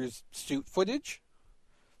Ninja's suit footage.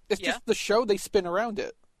 It's just the show they spin around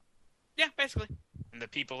it. Yeah, basically. And the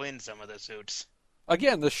people in some of the suits.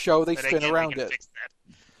 Again, the show they But spin again, around they can it. fix that.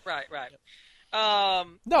 Right.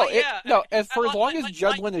 For as long as like-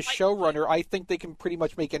 Judd Lin is like- showrunner, I think they can pretty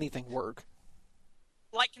much make anything work.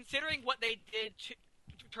 Like considering what they did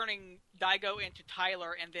turning Daigo into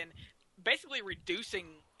Tyler and then basically reducing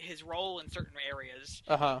his role in certain areas.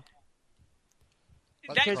 Uh-huh.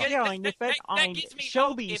 That Because, gives me hope if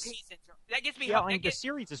Shelby's... he's that gives me Yeah, hope. I mean, the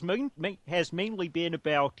series has mainly been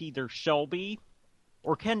about either Shelby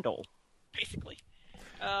or Kendall. Basically.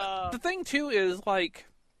 The thing, too, is, like,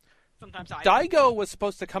 Sometimes Daigo was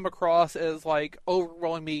supposed to come across as, like,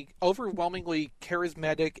 overwhelmingly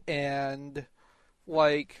charismatic and,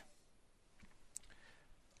 like...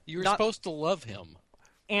 You're supposed to love him.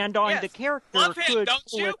 And the character Love him, could don't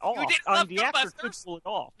pull you? it off. You didn't love The actor could Ghostbusters? pull it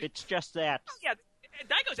off. It's just that... Oh, yeah,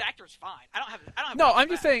 Daigo's actor is fine. I don't have. No, I'm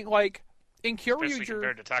just saying, like, in Especially Kyoryuger,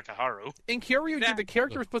 compared to Takaharu. Exactly. the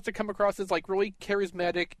character was supposed to come across as, like, really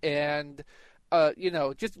charismatic and,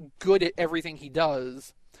 just good at everything he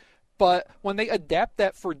does. But when they adapt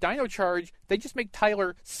that for Dino Charge, they just make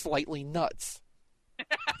Tyler slightly nuts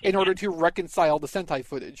in order to reconcile the Sentai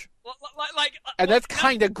footage. And that's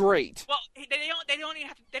kind of great. Well, they don't even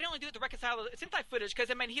have to. They don't do it to reconcile the Sentai footage because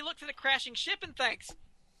he looks at the crashing ship and thinks,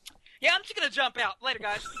 "Yeah, I'm just gonna jump out later,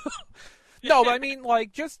 guys." No, but I mean,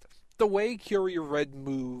 like, just the way Kyoryu Red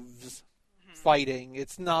moves fighting,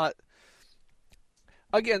 it's not...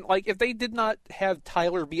 Again, like, if they did not have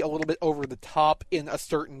Tyler be a little bit over the top in a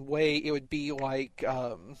certain way, it would be like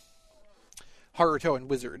Haruto and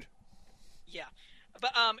Wizard. Yeah,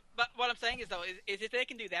 but what I'm saying is though is if they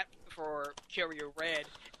can do that for Kyoryu Red,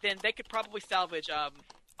 then they could probably salvage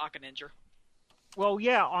Aka Ninja. Well,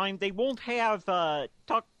 yeah, they won't have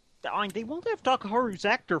they won't have Takaharu's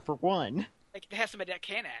actor for one. They have somebody that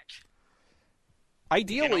can act.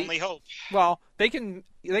 Ideally, Can only hope. well, they can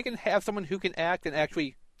have someone who can act and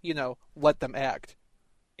actually, let them act.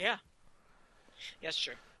 Yeah, that's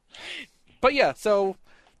true. But yeah, so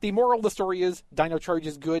the moral of the story is Dino Charge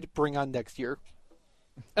is good, bring on next year.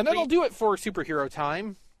 And that'll do it for Superhero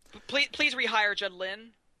Time. Please rehire Judd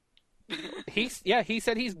Lin. He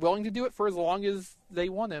said he's willing to do it for as long as they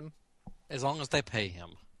want him. As long as they pay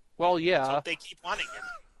him. Well, yeah. So they keep wanting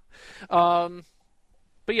him.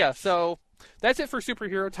 But yeah, so that's it for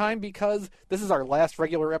Superhero Time because this is our last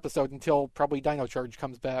regular episode until probably Dino Charge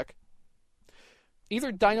comes back.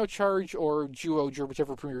 Either Dino Charge or Zyuohger,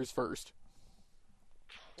 whichever premieres first.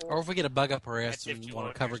 Or if we get a bug up our ass That's if and you want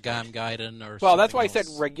want to cover to finish Gaiden or Well, that's why I something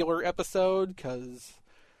said else. regular episode, because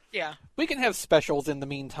Yeah. we can have specials in the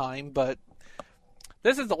meantime, but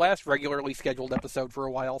this is the last regularly scheduled episode for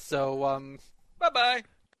a while, so Bye-bye.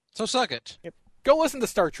 So suck it. go listen to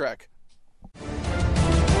Star Trek.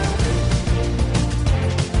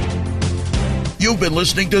 You've been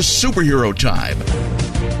listening to Superhero Time.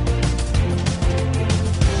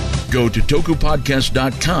 Go to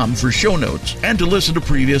tokupodcast.com for show notes and to listen to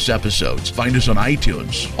previous episodes. Find us on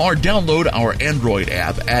iTunes or download our Android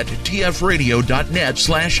app at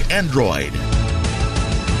tfradio.net/Android.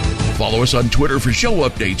 Follow us on Twitter for show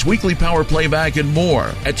updates, weekly power playback, and more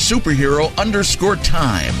at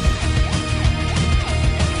superhero_time.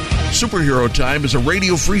 Superhero Time is a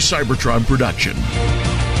Radio Free Cybertron production.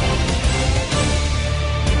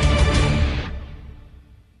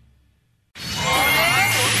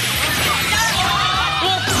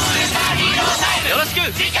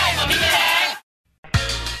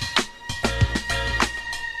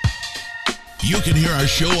 You can hear our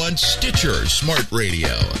show on Stitcher Smart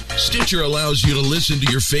Radio. Stitcher allows you to listen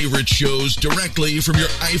to your favorite shows directly from your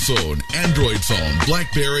iPhone, Android phone,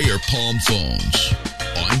 BlackBerry, or Palm phones.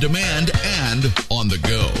 On demand and on the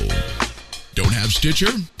go. Don't have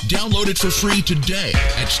Stitcher? Download it for free today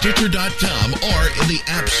at Stitcher.com or in the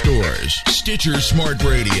app stores. Stitcher Smart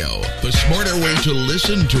Radio, the smarter way to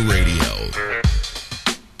listen to radio.